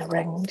stay in the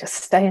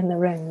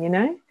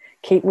ring,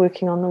 keep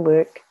working on the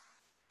work.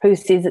 Who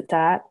says it's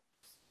art?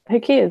 Who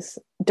cares?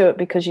 Do it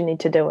because you need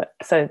to do it.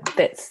 So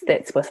that's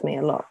with me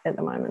a lot at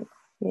the moment.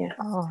 Yeah.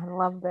 Oh, I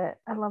love that.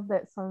 I love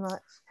that so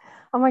much.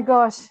 Oh my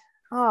gosh.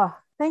 Oh,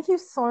 thank you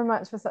so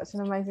much for such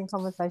an amazing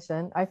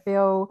conversation. I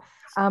feel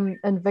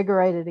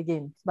invigorated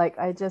again. Like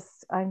I'm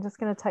just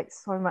going to take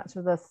so much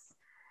of this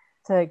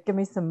to give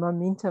me some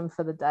momentum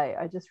for the day.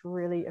 I just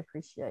really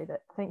appreciate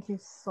it. Thank you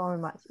so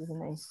much,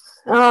 Evanie.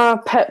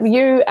 Oh, Pip,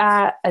 you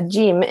are a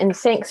gem, and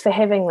thanks for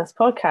having this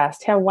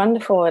podcast. How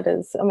wonderful it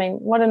is. I mean,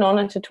 what an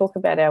honour to talk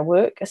about our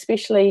work,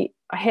 especially,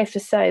 I have to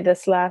say,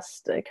 this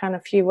last kind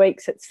of few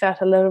weeks, it's felt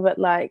a little bit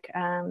like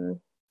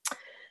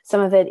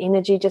some of that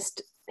energy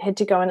just had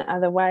to go in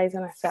other ways,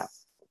 and I felt,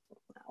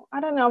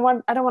 I don't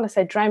want to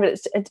say drained, but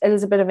it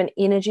is a bit of an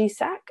energy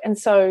suck. And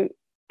so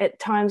at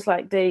times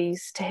like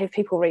these, to have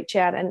people reach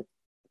out and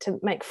to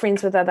make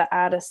friends with other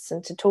artists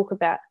and to talk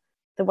about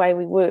the way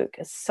we work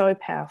is so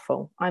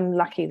powerful. I'm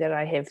lucky that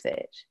I have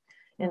that.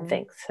 And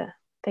thanks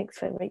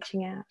for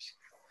reaching out.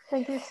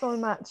 Thank you so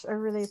much. I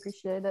really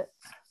appreciate it.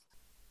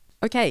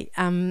 Okay,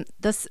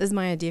 this is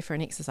my idea for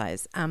an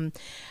exercise.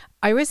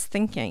 I was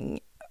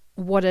thinking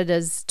what it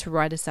is to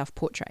write a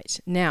self-portrait.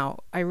 Now,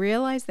 I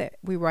realise that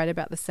we write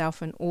about the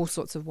self in all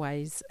sorts of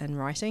ways in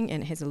writing,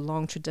 and it has a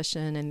long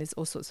tradition, and there's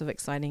all sorts of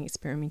exciting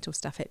experimental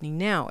stuff happening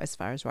now as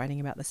far as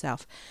writing about the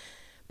self.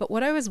 But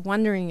what I was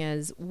wondering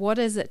is, what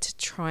is it to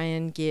try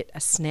and get a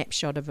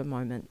snapshot of a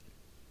moment?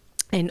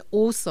 And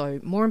also,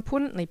 more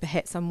importantly,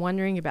 perhaps I'm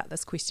wondering about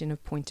this question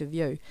of point of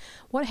view.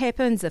 What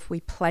happens if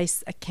we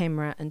place a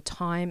camera in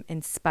time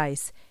and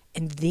space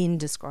and then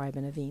describe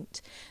an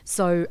event?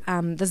 So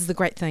this is the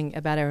great thing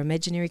about our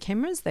imaginary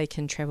cameras. They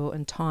can travel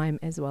in time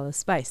as well as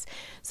space.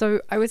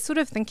 So I was sort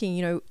of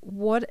thinking,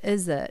 what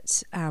is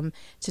it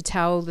to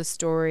tell the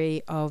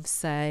story of,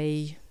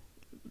 say,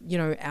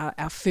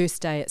 our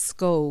first day at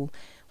school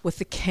with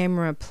the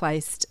camera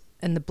placed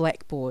in the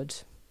blackboard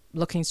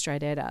looking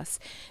straight at us?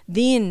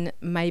 Then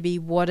maybe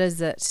what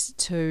is it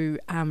to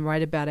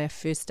write about our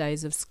first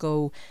days of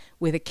school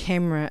where the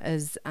camera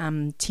is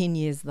 10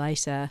 years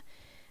later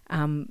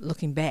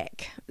looking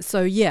back?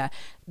 So yeah,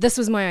 this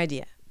was my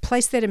idea.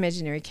 Place that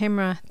imaginary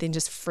camera, then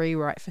just free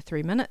write for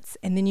 3 minutes,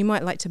 and then you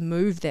might like to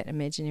move that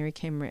imaginary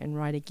camera and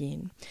write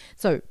again.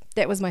 So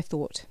that was my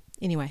thought.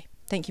 Anyway,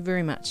 thank you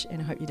very much,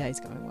 and I hope your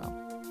day's going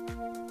well.